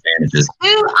disadvantages.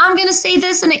 I'm going to say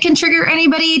this, and it can trigger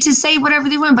anybody to say whatever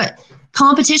they want, but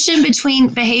competition between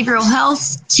behavioral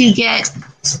health to get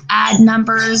ad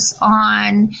numbers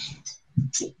on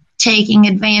taking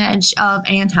advantage of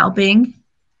and helping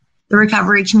the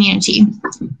recovery community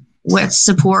with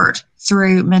support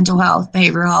through mental health,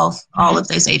 behavioral health, all of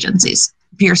those agencies,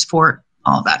 peer support,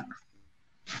 all of that.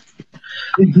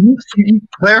 Can you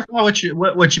clarify what you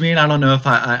mean? I don't know if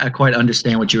I quite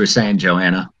understand what you were saying,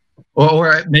 Joanna.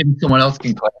 Or maybe someone else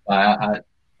can clarify.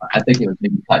 I think it was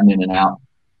maybe cutting in and out.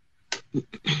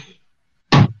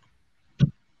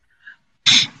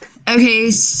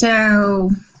 Okay,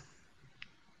 so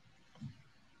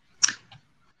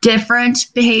different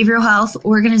behavioral health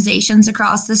organizations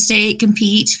across the state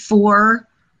compete for,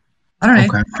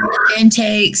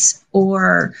 intakes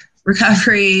or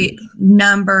recovery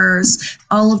numbers,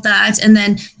 all of that. And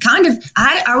then kind of,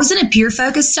 I was in a peer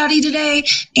focus study today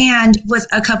and with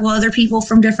a couple other people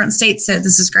from different states, so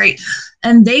this is great.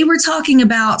 And they were talking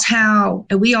about how,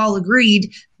 and we all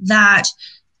agreed that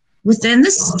within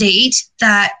the state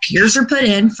that peers are put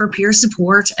in for peer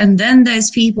support, and then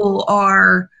those people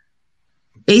are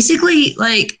basically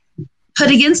like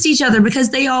put against each other because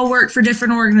they all work for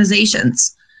different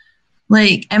organizations.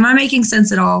 Like, am I making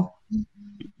sense at all?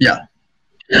 Yeah.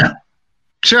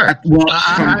 Sure. Well,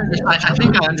 I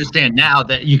think I understand now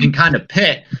that you can kind of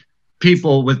pit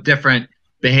people with different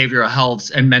behavioral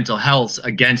healths and mental healths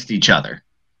against each other.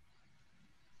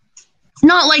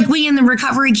 Not like we in the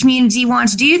recovery community want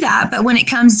to do that, but when it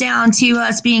comes down to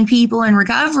us being people in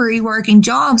recovery working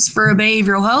jobs for a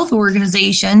behavioral health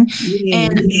organization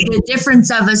and the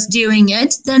difference of us doing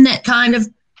it, then it kind of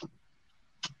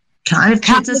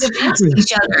puts us against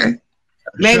each other.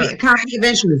 Maybe a competitive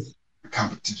interest.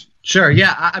 Competition. Sure.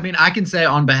 Yeah. I mean, I can say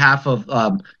on behalf of,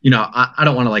 I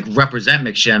don't want to like represent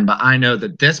McShin, but I know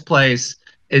that this place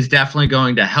is definitely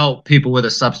going to help people with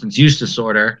a substance use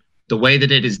disorder the way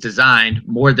that it is designed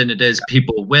more than it is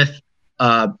people with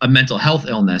a mental health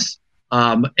illness.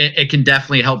 It can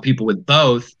definitely help people with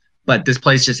both, but this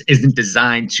place just isn't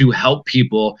designed to help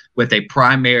people with a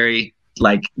primary,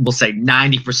 like we'll say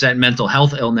 90% mental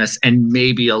health illness and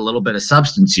maybe a little bit of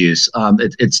substance use.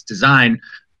 It's designed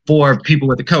for people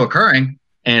with a co-occurring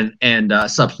and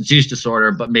substance use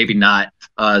disorder, but maybe not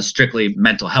strictly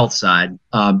mental health side.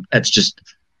 That's just,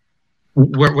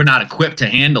 we're not equipped to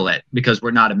handle it because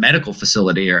we're not a medical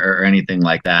facility or anything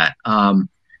like that.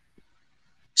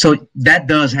 So that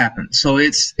does happen. So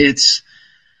it's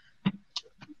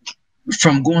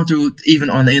from going through even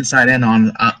on the inside and on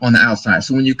the outside.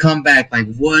 So when you come back, like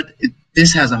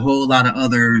this has a whole lot of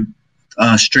other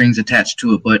strings attached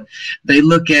to it, but they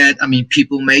look at,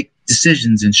 people make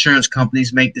decisions, insurance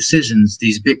companies make decisions,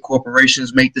 these big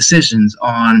corporations make decisions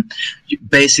on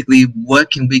basically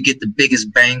what can we get the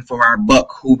biggest bang for our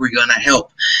buck, who we're going to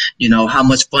help, how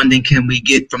much funding can we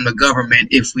get from the government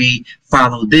if we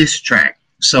follow this track.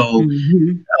 So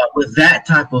with that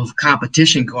type of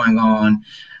competition going on,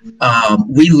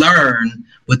 we learn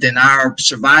within our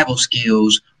survival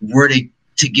skills where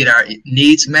to get our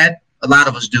needs met. A lot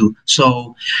of us do.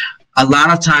 So a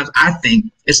lot of times I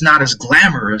think it's not as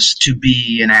glamorous to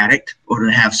be an addict or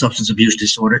to have substance abuse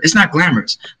disorder. It's not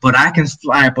glamorous, but I can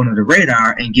fly up under the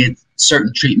radar and get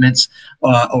certain treatments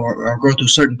or go through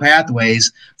certain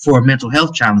pathways for mental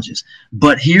health challenges.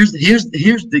 But here's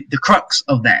the crux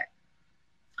of that.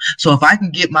 So if I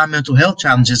can get my mental health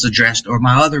challenges addressed or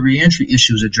my other reentry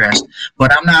issues addressed,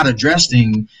 but I'm not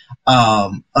addressing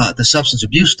the substance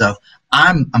abuse stuff,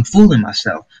 I'm fooling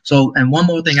myself. So, and one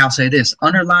more thing, I'll say this: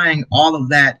 underlying all of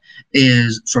that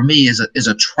is, for me, is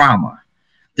a trauma.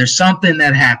 There's something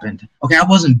that happened. Okay, I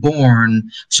wasn't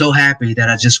born so happy that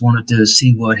I just wanted to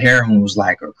see what heroin was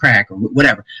like or crack or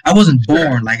whatever. I wasn't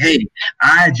born like, hey,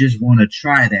 I just want to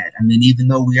try that. I mean, even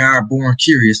though we are born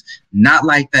curious, not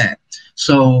like that.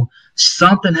 So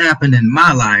something happened in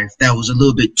my life that was a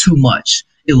little bit too much.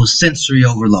 It was sensory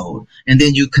overload. And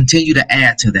then you continue to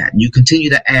add to that. And you continue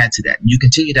to add to that. And you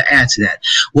continue to add to that.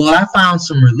 Well, I found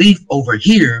some relief over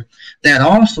here that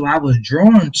also I was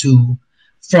drawn to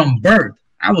from birth.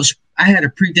 I had a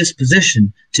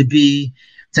predisposition to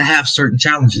have certain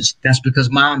challenges. That's because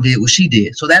mom did what she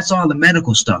did. So that's all the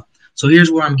medical stuff. So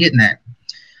here's where I'm getting at.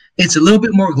 It's a little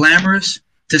bit more glamorous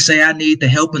to say I need the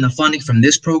help and the funding from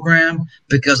this program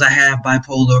because I have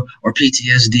bipolar or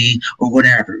PTSD or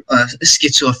whatever,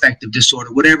 schizoaffective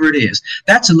disorder, whatever it is.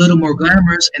 That's a little more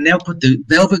glamorous, and they'll put the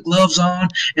velvet gloves on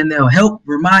and they'll help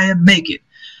Ramaya make it.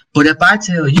 But if I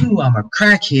tell you I'm a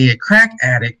crackhead, crack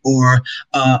addict, or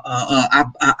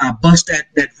I bust that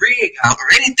rig out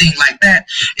or anything like that,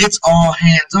 it's all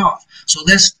hands off. So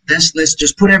let's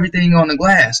just put everything on the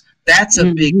glass. That's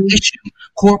a big issue.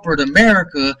 Corporate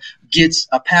America gets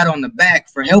a pat on the back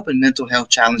for helping mental health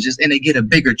challenges, and they get a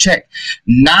bigger check.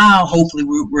 Now, hopefully,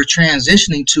 we're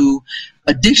transitioning to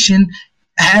addiction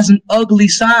has an ugly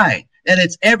side. And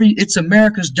it's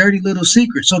America's dirty little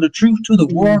secret. So the truth to the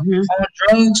war on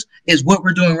drugs is what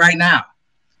we're doing right now.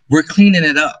 We're cleaning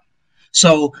it up.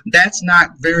 So that's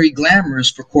not very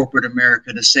glamorous for corporate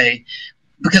America to say,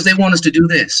 because they want us to do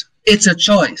this. It's a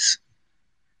choice.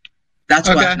 That's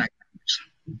why it's not glamorous.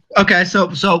 Okay,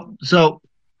 so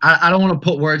I don't want to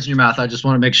put words in your mouth. I just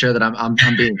want to make sure that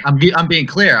I'm being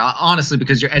clear. Honestly,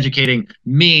 because you're educating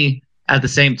me. At the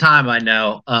same time, I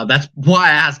know that's why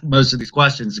I ask most of these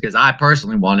questions, because I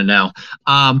personally want to know.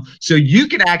 So you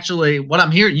can actually, what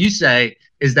I'm hearing you say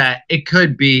is that it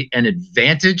could be an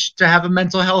advantage to have a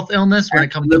mental health illness when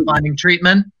it comes to finding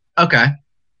treatment. Okay.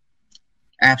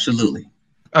 Absolutely.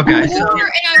 Okay.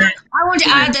 I want to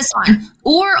add this on.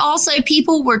 Or also,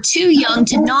 people were too young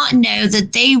to not know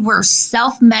that they were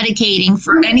self-medicating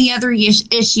for any other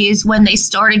issues when they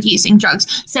started using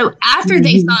drugs. So after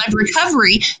they find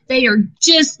recovery, they are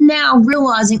just now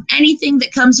realizing anything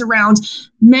that comes around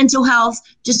mental health,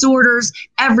 disorders,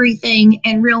 everything,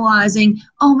 and realizing,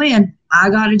 oh man, I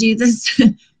got to do this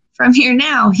from here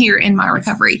in my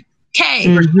recovery.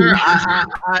 Okay. For sure.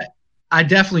 I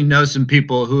definitely know some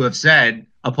people who have said,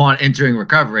 upon entering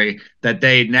recovery, that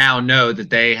they now know that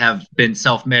they have been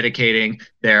self-medicating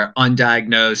their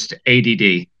undiagnosed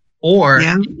ADD, or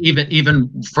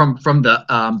even from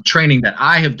the training that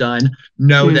I have done,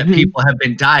 know that people have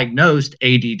been diagnosed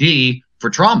ADD for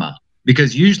trauma,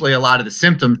 because usually a lot of the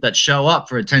symptoms that show up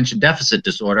for attention deficit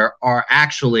disorder are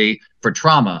actually for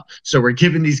trauma. So we're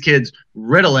giving these kids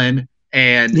Ritalin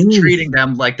and treating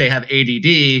them like they have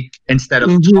ADD instead of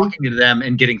talking to them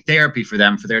and getting therapy for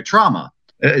them for their trauma.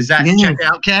 Is that checked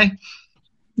out, Kay?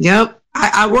 Yep.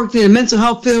 I worked in the mental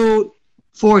health field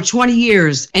for 20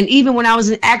 years. And even when I was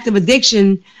in active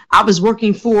addiction, I was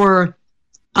working for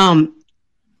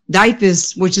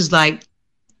DIFAS, which is like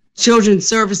Children's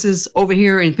Services over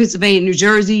here in Pennsylvania, New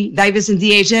Jersey, DIFAS and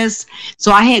DHS.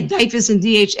 So I had DIFAS and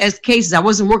DHS cases. I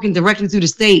wasn't working directly through the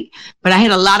state, but I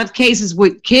had a lot of cases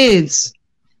with kids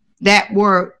that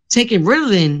were taking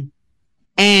Ritalin.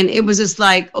 And it was just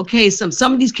like, okay,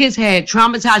 some of these kids had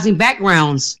traumatizing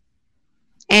backgrounds,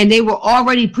 and they were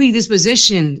already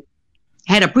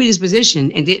had a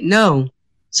predisposition and didn't know.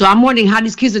 So I'm wondering how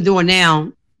these kids are doing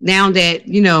now that,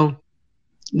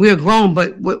 we're grown.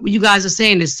 But what you guys are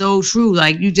saying is so true.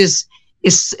 Like,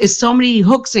 it's so many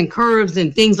hooks and curves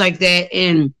and things like that.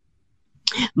 And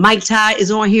Mike Todd is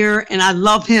on here, and I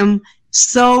love him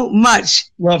so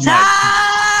much. Love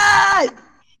Todd!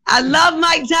 I love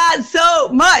Mike Todd so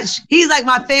much. He's like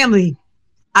my family.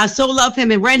 I so love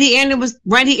him. And Randy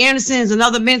Anderson is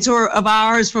another mentor of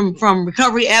ours from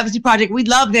Recovery Advocacy Project. We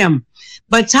love them.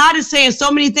 But Todd is saying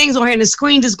so many things on here, and the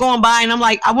screen just going by, and I'm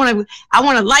like, I want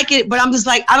to like it, but I'm just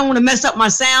like, I don't want to mess up my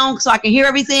sound so I can hear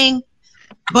everything.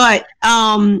 But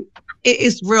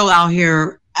it's real out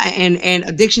here, and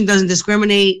addiction doesn't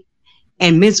discriminate,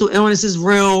 and mental illness is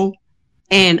real.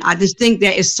 And I just think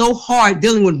that it's so hard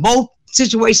dealing with both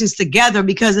situations together,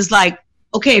 because it's like,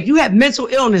 okay, if you have mental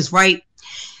illness, right,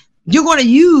 you're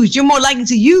more likely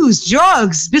to use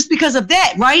drugs just because of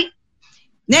that, right?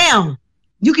 Now,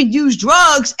 you can use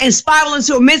drugs and spiral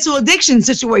into a mental addiction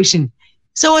situation.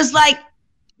 So it's like,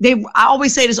 I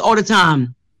always say this all the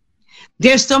time.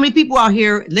 There's so many people out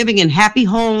here living in happy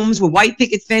homes with white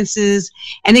picket fences,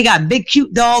 and they got big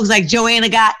cute dogs like Joanna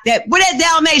got. That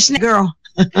Dalmatian girl.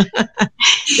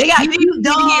 They got cute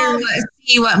dogs.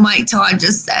 See what Mike Todd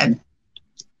just said.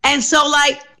 And so,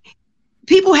 like,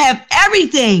 people have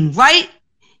everything, right?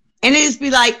 And it just be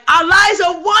like, our lives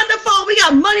are wonderful. We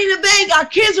got money in the bank. Our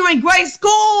kids are in great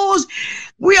schools.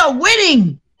 We are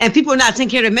winning. And people are not taking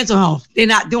care of their mental health. They're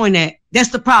not doing that. That's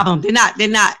the problem. They're not.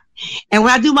 And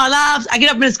when I do my lives, I get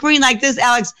up in the screen like this,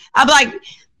 Alex. I'm like,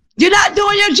 you're not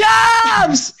doing your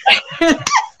jobs.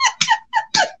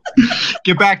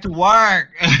 Get back to work.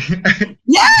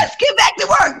 Yes, get back to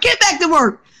work. Get back to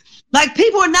work. Like,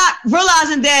 people are not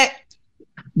realizing that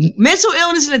mental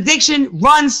illness and addiction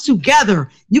runs together.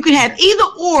 You can have either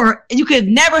or, and you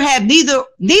can never have neither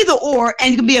or,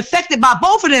 and you can be affected by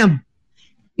both of them.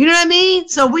 You know what I mean?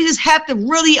 So we just have to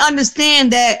really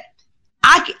understand that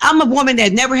I'm a woman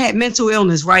that never had mental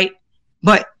illness, right?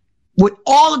 But with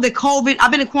all of the COVID,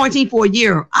 I've been in quarantine for a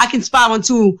year. I can spiral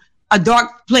into a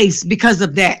dark place because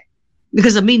of that,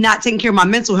 because of me not taking care of my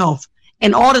mental health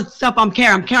and all the stuff I'm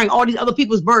carrying all these other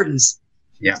people's burdens.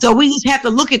 Yeah. So we just have to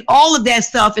look at all of that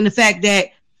stuff and the fact that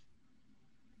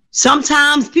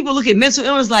sometimes people look at mental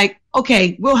illness like,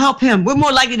 okay, we'll help him. We're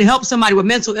more likely to help somebody with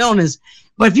mental illness.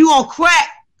 But if you on crack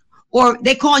or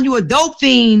they calling you a dope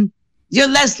fiend, you're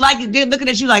less likely. They're looking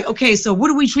at you like, okay, so what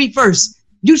do we treat first?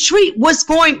 You treat what's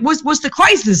the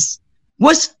crisis?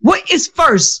 What is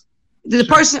first? Did the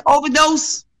person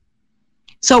overdose?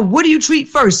 So what do you treat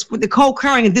first with the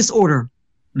co-occurring and disorder?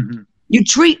 Mm-hmm. You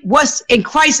treat what's in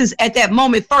crisis at that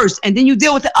moment first, and then you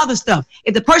deal with the other stuff.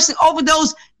 If the person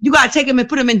overdose, you got to take them and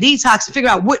put them in detox and figure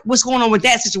out what's going on with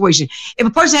that situation. If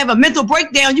a person have a mental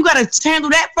breakdown, you got to handle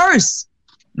that first.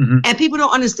 Mm-hmm. And people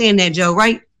don't understand that, Joe,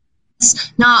 right?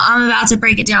 No, I'm about to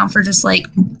break it down for just like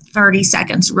 30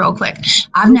 seconds real quick.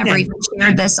 I've never even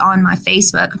shared this on my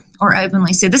Facebook or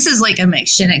openly. So this is like a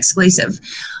Mixed Gen exclusive.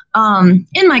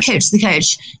 In my Coach the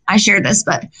Coach, I shared this,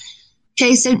 but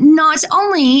okay, so not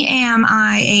only am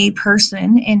I a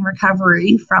person in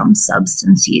recovery from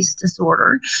substance use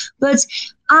disorder, but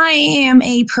I am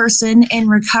a person in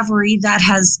recovery that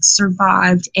has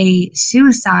survived a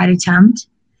suicide attempt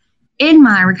in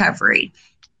my recovery.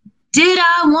 Did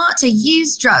I want to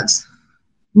use drugs?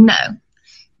 No.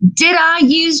 Did I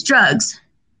use drugs?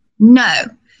 No.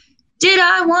 Did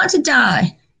I want to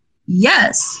die?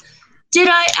 Yes. Did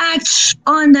I act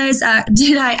on those?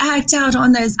 Did I act out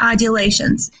on those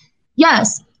ideations?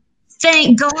 Yes.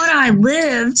 Thank God I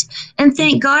lived, and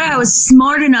thank God I was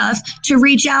smart enough to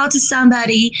reach out to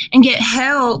somebody and get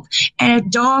help and a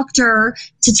doctor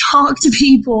to talk to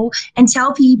people and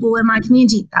tell people in my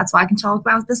community. That's why I can talk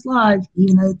about this live,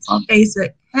 even though it's on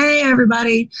Facebook. Hey,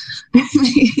 everybody.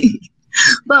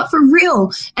 But for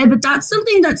real, but that's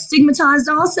something that's stigmatized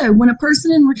also. When a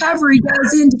person in recovery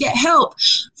goes in to get help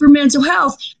for mental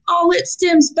health, all it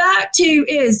stems back to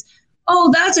is, oh,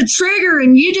 that's a trigger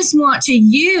and you just want to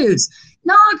use.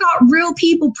 No, I got real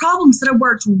people problems that I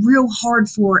worked real hard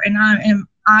for, and I am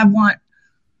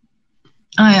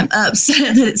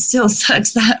upset that it still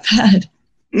sucks that bad.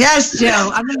 Yes,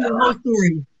 Joe. I know your whole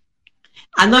story.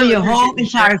 I know your whole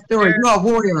entire story. You're a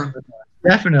warrior.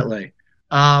 Definitely.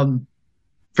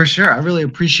 For sure. I really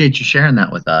appreciate you sharing that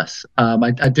with us.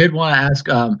 I did want to ask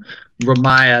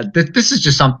Ramaya, this is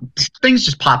just some things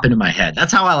just pop into my head.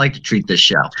 That's how I like to treat this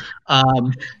show.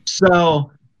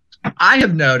 So I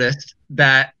have noticed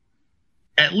that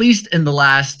at least in the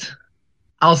last,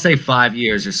 I'll say 5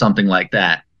 years or something like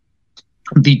that,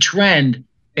 the trend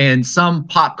in some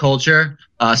pop culture,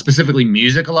 specifically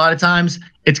music, a lot of times,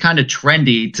 it's kind of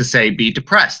trendy to say be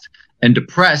depressed. And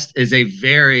depressed is a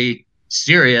very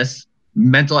serious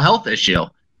mental health issue.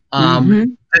 Does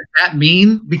that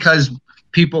mean because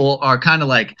people are kind of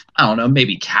like, I don't know,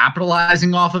 maybe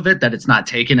capitalizing off of it, that it's not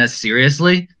taken as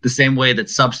seriously the same way that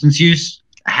substance use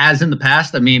has in the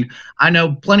past? I mean, I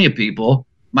know plenty of people,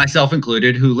 myself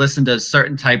included, who listen to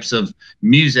certain types of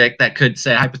music that could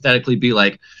say hypothetically be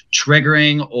like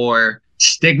triggering or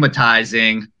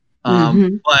stigmatizing.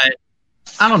 But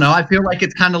I don't know. I feel like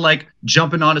it's kind of like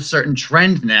jumping on a certain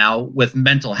trend now with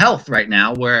mental health right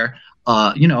now, where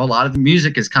a lot of the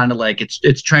music is kind of like it's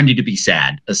trendy to be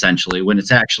sad, essentially, when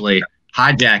it's actually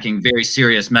hijacking very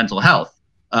serious mental health.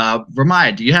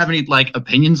 Ramaya, do you have any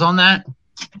opinions on that?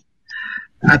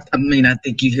 I mean, I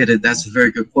think you hit it. That's a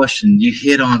very good question. You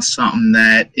hit on something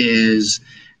that is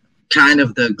kind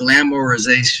of the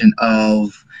glamorization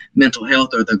of mental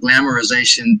health, or the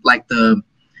glamorization, like the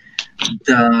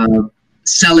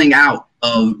selling out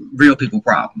of real people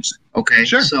problems. Okay.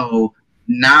 Sure. So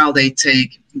now they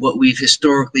take what we've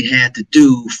historically had to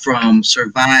do, from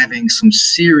surviving some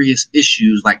serious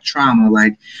issues like trauma,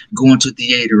 like going to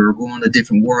theater or going to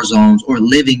different war zones or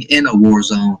living in a war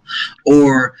zone,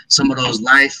 or some of those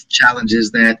life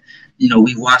challenges that, you know,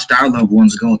 we watched our loved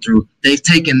ones go through. They've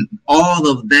taken all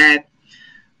of that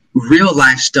real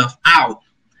life stuff out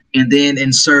and then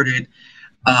inserted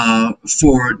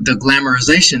for the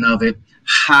glamorization of it,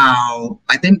 how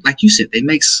I think, like you said, they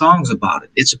make songs about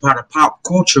it. It's a part of pop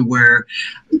culture where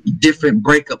different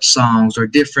breakup songs or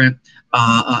different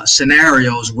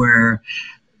scenarios where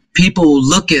people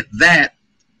look at that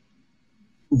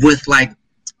with like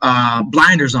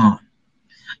blinders on.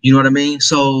 You know what I mean?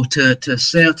 So to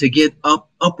sell, to get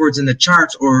upwards in the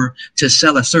charts or to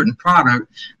sell a certain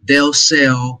product, they'll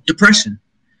sell depression.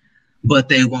 But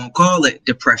they won't call it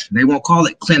depression. They won't call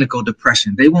it clinical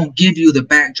depression. They won't give you the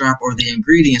backdrop or the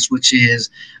ingredients, which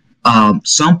is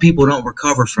some people don't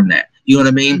recover from that. You know what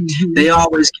I mean? Mm-hmm. They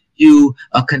always give you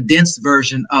a condensed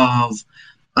version of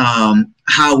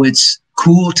how it's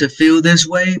cool to feel this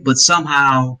way, but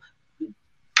somehow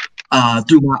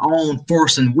through my own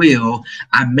force and will,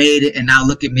 I made it, and now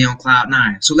look at me on cloud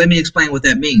nine. So let me explain what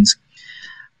that means.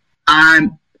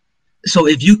 So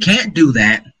if you can't do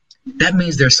that, that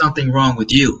means there's something wrong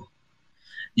with you.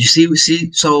 You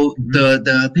see. So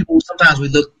the people sometimes we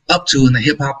look up to in the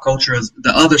hip hop culture,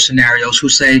 the other scenarios, who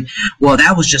say, well,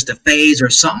 that was just a phase or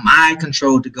something I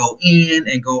controlled to go in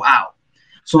and go out.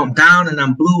 So I'm down and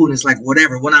I'm blue, and it's like,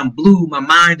 whatever. When I'm blue, my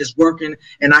mind is working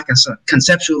and I can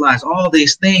conceptualize all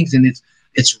these things, and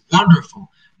it's wonderful.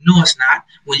 No, it's not.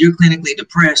 When you're clinically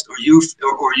depressed or you're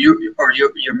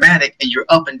manic and you're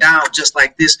up and down just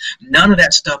like this, none of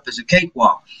that stuff is a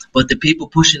cakewalk. But the people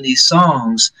pushing these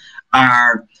songs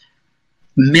are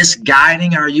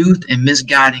misguiding our youth and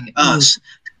misguiding us to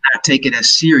not take it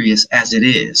as serious as it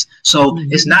is. So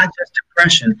it's not just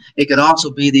depression. It could also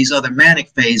be these other manic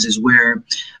phases where,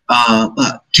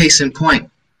 case in point,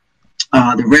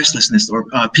 the restlessness or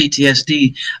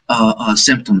PTSD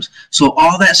symptoms. So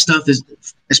all that stuff is,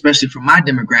 especially for my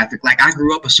demographic, like I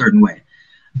grew up a certain way.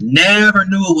 Never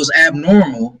knew it was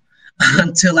abnormal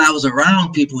until I was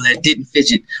around people that didn't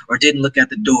fidget or didn't look at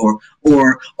the door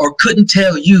or couldn't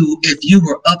tell you if you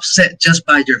were upset just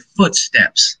by your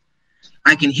footsteps.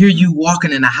 I can hear you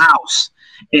walking in a house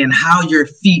and how your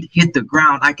feet hit the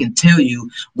ground. I can tell you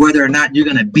whether or not you're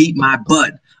going to beat my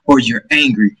butt or you're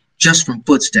angry just from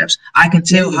footsteps. I can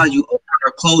tell how you open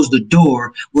or close the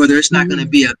door, whether it's not going to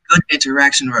be a good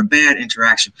interaction or a bad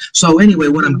interaction. So anyway,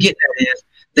 what I'm getting at is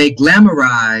they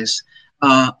glamorize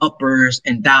uppers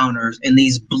and downers in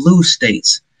these blue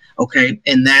states, okay?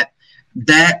 And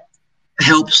that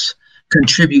helps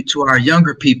contribute to our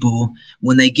younger people.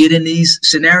 When they get in these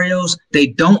scenarios, they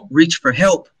don't reach for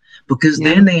help because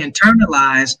then they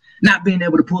internalize not being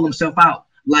able to pull themselves out.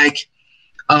 Like,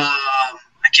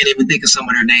 I can't even think of some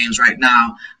of their names right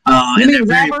now. You mean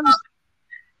rappers?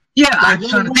 I'm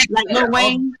trying to think. Like Lil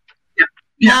Wayne?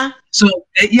 Yeah. So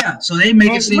they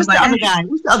make it seem what's like. The other guy?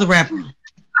 What's the other rapper?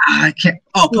 I can't.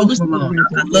 Oh, Post Malone.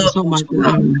 I love Post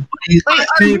Malone. Wait,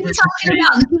 are you talking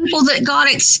about the people that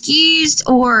got excused,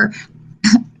 or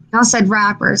I said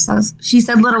rappers? She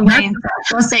said Lil Wayne.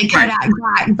 So I'll say Kodak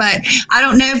Black, but I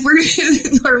don't know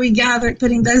if we're we gathered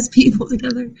putting those people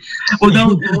together. Well,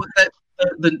 no.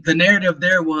 The narrative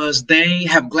there was they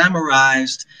have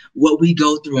glamorized what we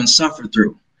go through and suffer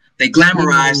through. They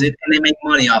glamorize it and they make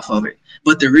money off of it.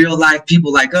 But the real life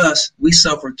people like us, we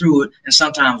suffer through it, and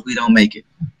sometimes we don't make it.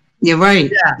 You're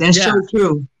right. Yeah, that's so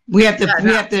true. We have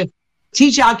to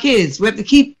teach our kids. We have to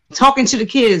keep talking to the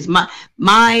kids.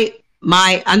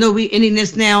 I know we're ending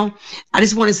this now. I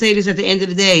just want to say this at the end of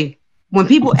the day. When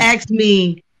people ask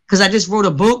me, because I just wrote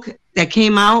a book that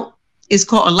came out, it's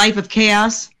called A Life of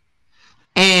Chaos.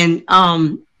 And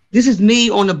this is me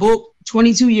on the book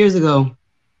 22 years ago.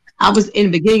 I was in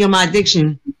the beginning of my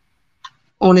addiction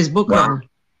on this book cover.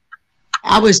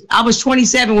 I was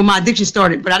 27 when my addiction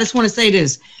started, but I just want to say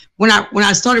this. When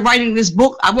I started writing this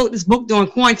book, I wrote this book during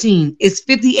quarantine. It's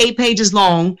 58 pages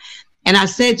long. And I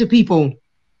said to people,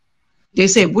 they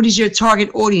said, what is your target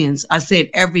audience? I said,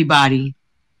 everybody.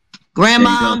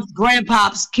 Grandmoms,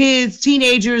 grandpops, kids,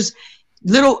 teenagers,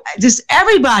 just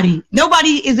everybody.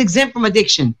 Nobody is exempt from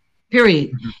addiction,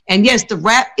 period. Mm-hmm. And yes, the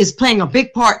rap is playing a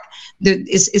big part.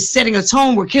 It's setting a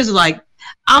tone where kids are like,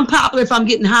 I'm popular if I'm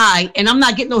getting high, and I'm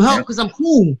not getting no help because I'm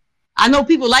cool. I know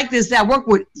people like this that I work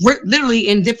with literally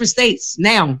in different states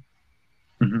now.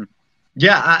 Mm-hmm.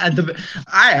 Yeah,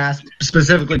 I asked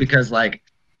specifically because like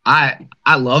I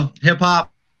love hip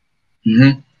hop.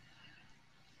 Mm-hmm.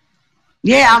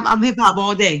 Yeah, I'm hip hop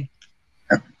all day.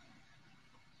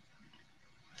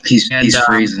 He's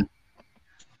freezing.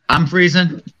 I'm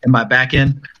freezing. Am I back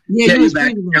in? Yeah, you was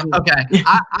freezing. Okay.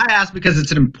 I asked because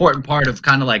it's an important part of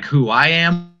kind of like who I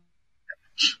am.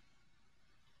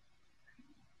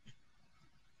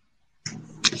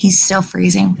 He's still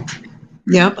freezing.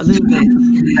 Yep, a little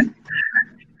bit.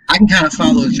 I can kind of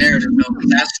follow his narrative though,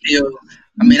 because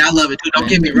I love it too. Don't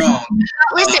get me wrong.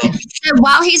 Listen, so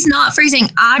while he's not freezing,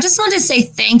 I just want to say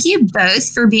thank you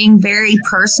both for being very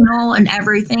personal and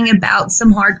everything about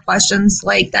some hard questions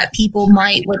like that people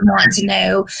would want to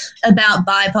know about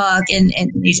BIPOC and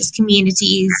just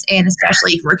communities, and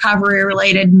especially recovery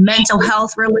related, mental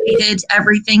health related,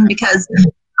 everything, because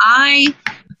I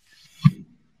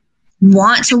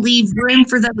want to leave room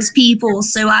for those people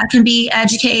so I can be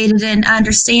educated and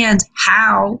understand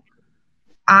how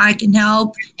I can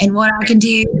help and what I can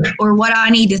do, or what I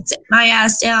need to sit my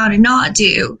ass down and not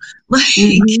do.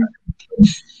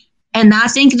 And I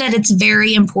think that it's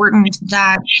very important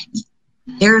that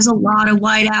there's a lot of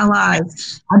white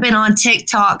allies. I've been on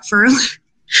TikTok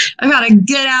I've got a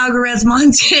good algorithm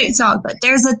on TikTok, but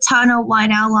there's a ton of white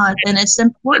allies, and it's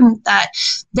important that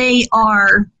they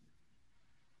are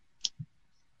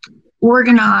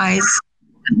organized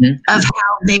of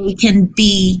how they can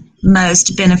be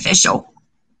most beneficial.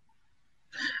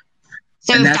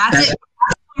 So if that's a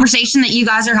conversation that you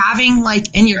guys are having,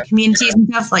 like in your communities and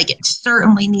stuff, like it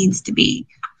certainly needs to be.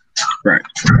 Right.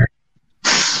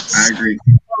 I agree.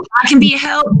 I can be a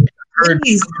help.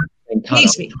 Please,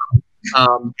 teach me.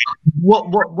 What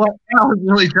I was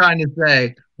really trying to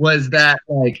say was that,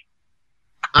 like,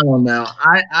 I don't know.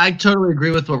 I totally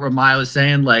agree with what Ramaya was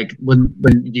saying. Like when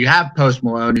you have Post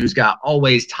Malone, who's got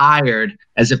Always Tired,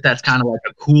 as if that's kind of like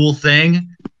a cool thing.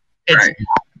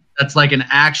 That's like an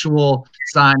actual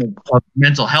sign of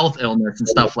mental health illness and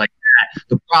stuff like that.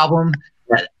 The problem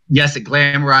that, yes, it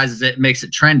glamorizes it, makes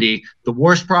it trendy. The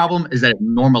worst problem is that it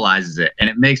normalizes it, and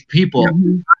it makes people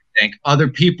other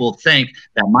people think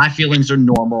that my feelings are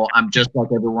normal. I'm just like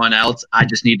everyone else. I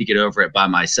just need to get over it by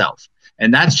myself.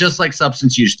 And that's just like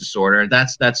substance use disorder.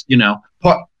 That's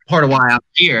part of why I'm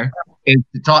here, is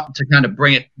to kind of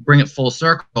bring it full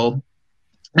circle.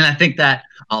 And I think that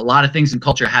a lot of things in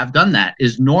culture have done that,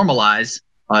 is normalize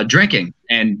drinking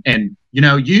and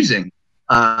using.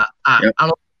 I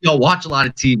don't watch a lot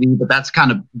of TV, but that's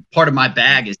kind of part of my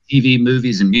bag is TV,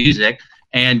 movies, and music.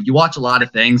 And you watch a lot of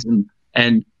things,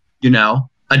 and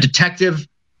a detective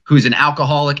who's an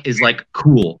alcoholic is like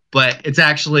cool, but it's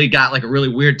actually got like a really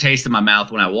weird taste in my mouth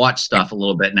when I watch stuff a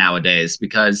little bit nowadays,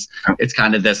 because it's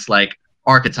kind of this like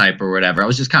archetype or whatever. I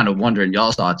was just kind of wondering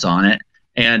y'all's thoughts on it,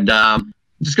 and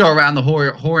just go around the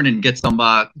horn and get some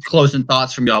closing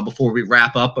thoughts from y'all before we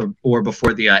wrap up, or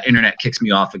before the internet kicks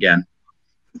me off again.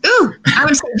 Ooh, I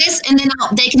would say this, and then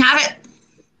they can have it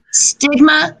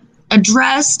stigma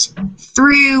addressed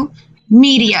through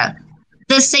media.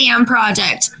 The SAM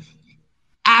Project.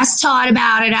 Ask Todd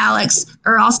about it, Alex,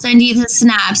 or I'll send you the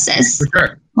synopsis. For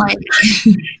sure. Like,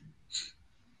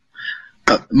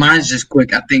 mine's just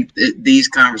quick. I think these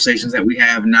conversations that we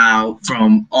have now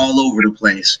from all over the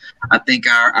place, I think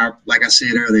our like I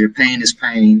said earlier, pain is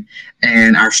pain,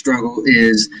 and our struggle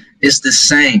is the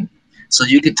same. So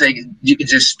you could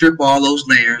just strip all those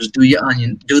layers, do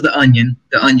the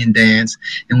onion dance,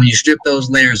 and when you strip those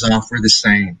layers off, we're the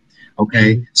same.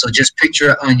 Okay, so just picture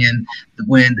an onion.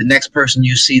 When the next person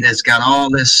you see that's got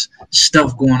all this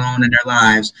stuff going on in their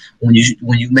lives, when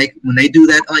they do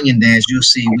that onion dance, you'll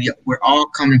see we're all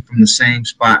coming from the same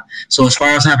spot. So as far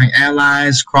as having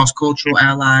allies, cross-cultural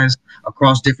allies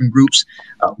across different groups,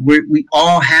 we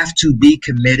all have to be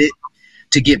committed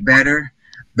to get better.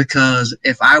 Because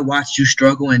if I watch you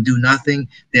struggle and do nothing,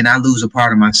 then I lose a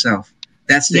part of myself.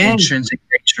 That's the intrinsic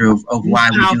nature of why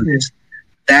we do this.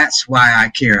 That's why I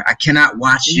care. I cannot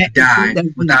watch you die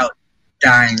without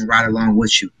dying right along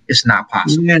with you. It's not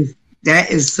possible. Yes, that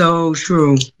is so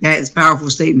true. That is a powerful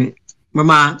statement.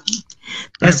 Mama,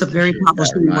 that's a very powerful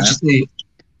statement what you said.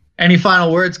 Any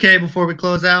final words, Kay, before we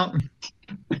close out?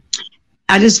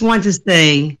 I just want to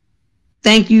say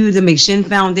thank you to the McShin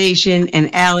Foundation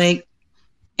and Alec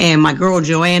and my girl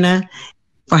Joanna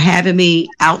for having me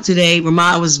out today.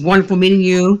 Ramah, it was wonderful meeting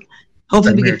you.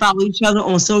 Hopefully we can follow each other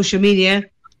on social media.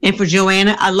 And for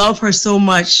Joanna, I love her so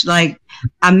much. Like,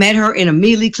 I met her and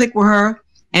immediately clicked with her.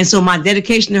 And so my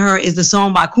dedication to her is the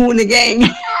song by Kool and the Gang.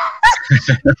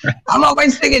 I'm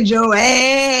always singing Joanna.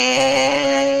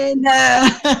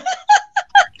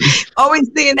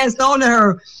 Always singing that song to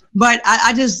her. But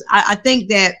I think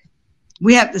that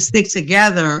we have to stick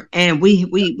together, and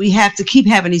we have to keep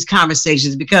having these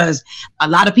conversations, because a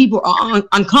lot of people are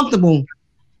uncomfortable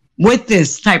with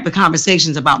this type of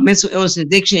conversations about mental illness and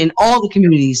addiction in all the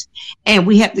communities. And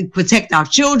we have to protect our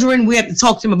children. We have to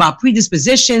talk to them about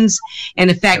predispositions and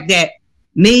the fact that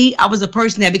I was a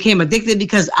person that became addicted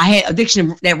because I had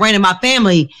addiction that ran in my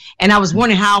family. And I was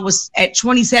wondering how I was at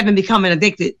 27 becoming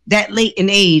addicted that late in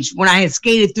age when I had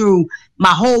skated through my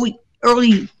whole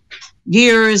early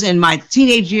years and my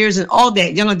teenage years and all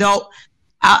that young adult.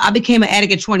 I became an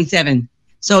addict at 27.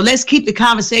 So let's keep the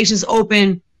conversations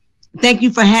open. Thank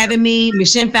you for having me,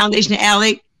 McShin Foundation and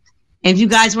Alec. And if you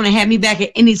guys want to have me back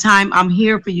at any time, I'm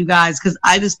here for you guys, because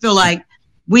I just feel like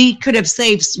we could have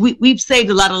we've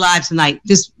saved a lot of lives tonight.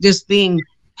 Just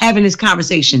having this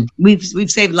conversation. We've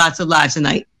saved lots of lives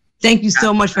tonight. Thank you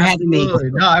so much for having me.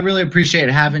 No, I really appreciate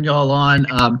having y'all on.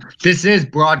 This is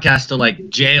broadcast to like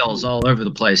jails all over the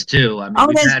place too. I mean,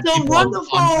 we've had so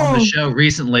wonderful on the show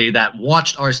recently that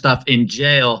watched our stuff in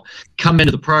jail come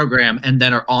into the program and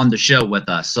then are on the show with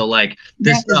us. So like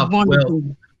this stuff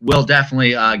will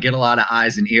definitely get a lot of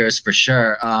eyes and ears for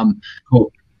sure.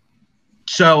 Cool.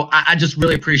 So I just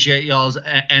really appreciate y'all's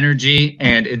energy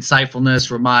and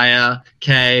insightfulness. Ramaya,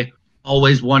 Kay,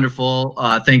 always wonderful.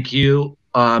 Thank you.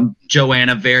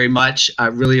 Joanna, very much. I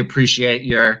really appreciate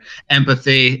your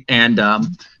empathy. And,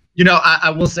 I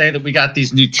will say that we got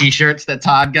these new t-shirts that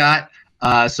Todd got.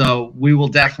 So we will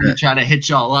definitely try to hit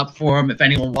y'all up for them. If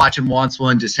anyone watching wants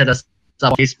one, just hit us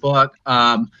up on Facebook.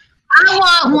 I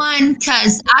want one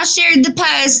because I shared the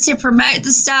post to promote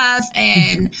the stuff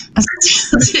and I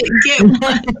still didn't get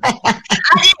one. I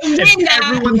didn't win that.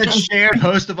 Everyone that shared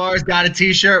host of ours got a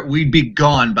t-shirt, we'd be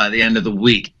gone by the end of the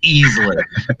week easily.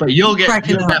 But you'll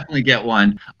definitely get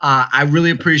one. I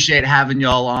really appreciate having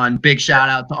y'all on. Big shout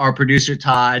out to our producer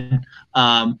Todd.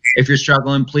 If you're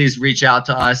struggling, please reach out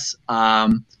to us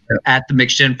at the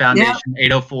McShin Foundation,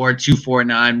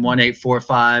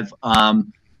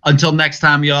 804-249-1845. Until next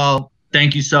time, y'all,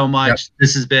 thank you so much. Yep.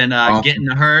 This has been awesome. Get in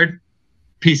the Herd.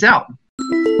 Peace out.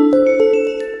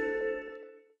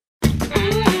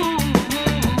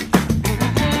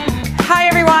 Hi,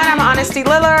 everyone. I'm Honesty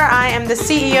Liller. I am the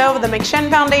CEO of the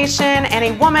McShin Foundation and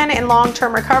a woman in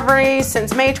long-term recovery.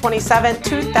 Since May 27,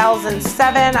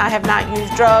 2007, I have not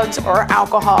used drugs or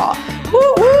alcohol.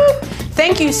 Woo woo!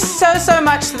 Thank you so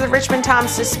much to the Richmond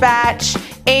Times-Dispatch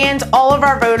and all of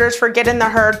our voters for Get in the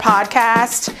Herd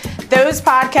podcast. Those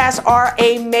podcasts are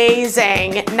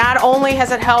amazing. Not only has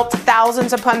it helped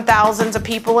thousands upon thousands of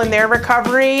people in their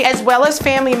recovery, as well as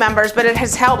family members, but it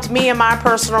has helped me in my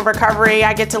personal recovery.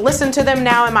 I get to listen to them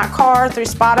now in my car through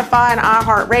Spotify and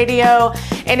iHeartRadio.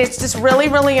 And it's just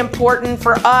really important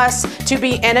for us to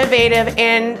be innovative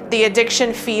in the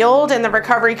addiction field and the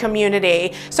recovery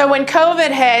community. So when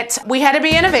COVID hit, we had to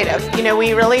be innovative.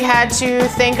 We really had to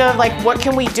think of like, what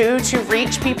can we do to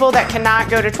reach people that cannot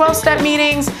go to 12-step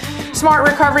meetings, Smart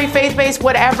Recovery, faith-based,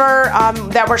 whatever,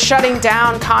 that we're shutting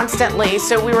down constantly.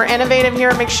 So we were innovative here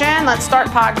at McShin. Let's start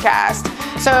podcast.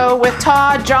 So with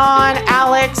Todd, John,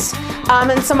 Alex,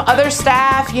 and some other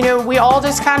staff, we all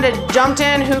just kind of jumped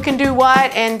in who can do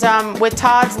what. And with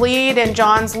Todd's lead and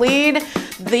John's lead,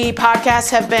 the podcasts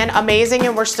have been amazing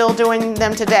and we're still doing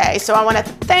them today. So I want to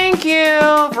thank you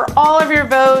for all of your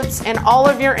votes and all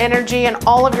of your energy and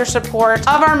all of your support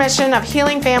of our mission of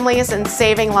healing families and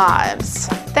saving lives.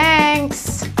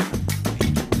 Thanks.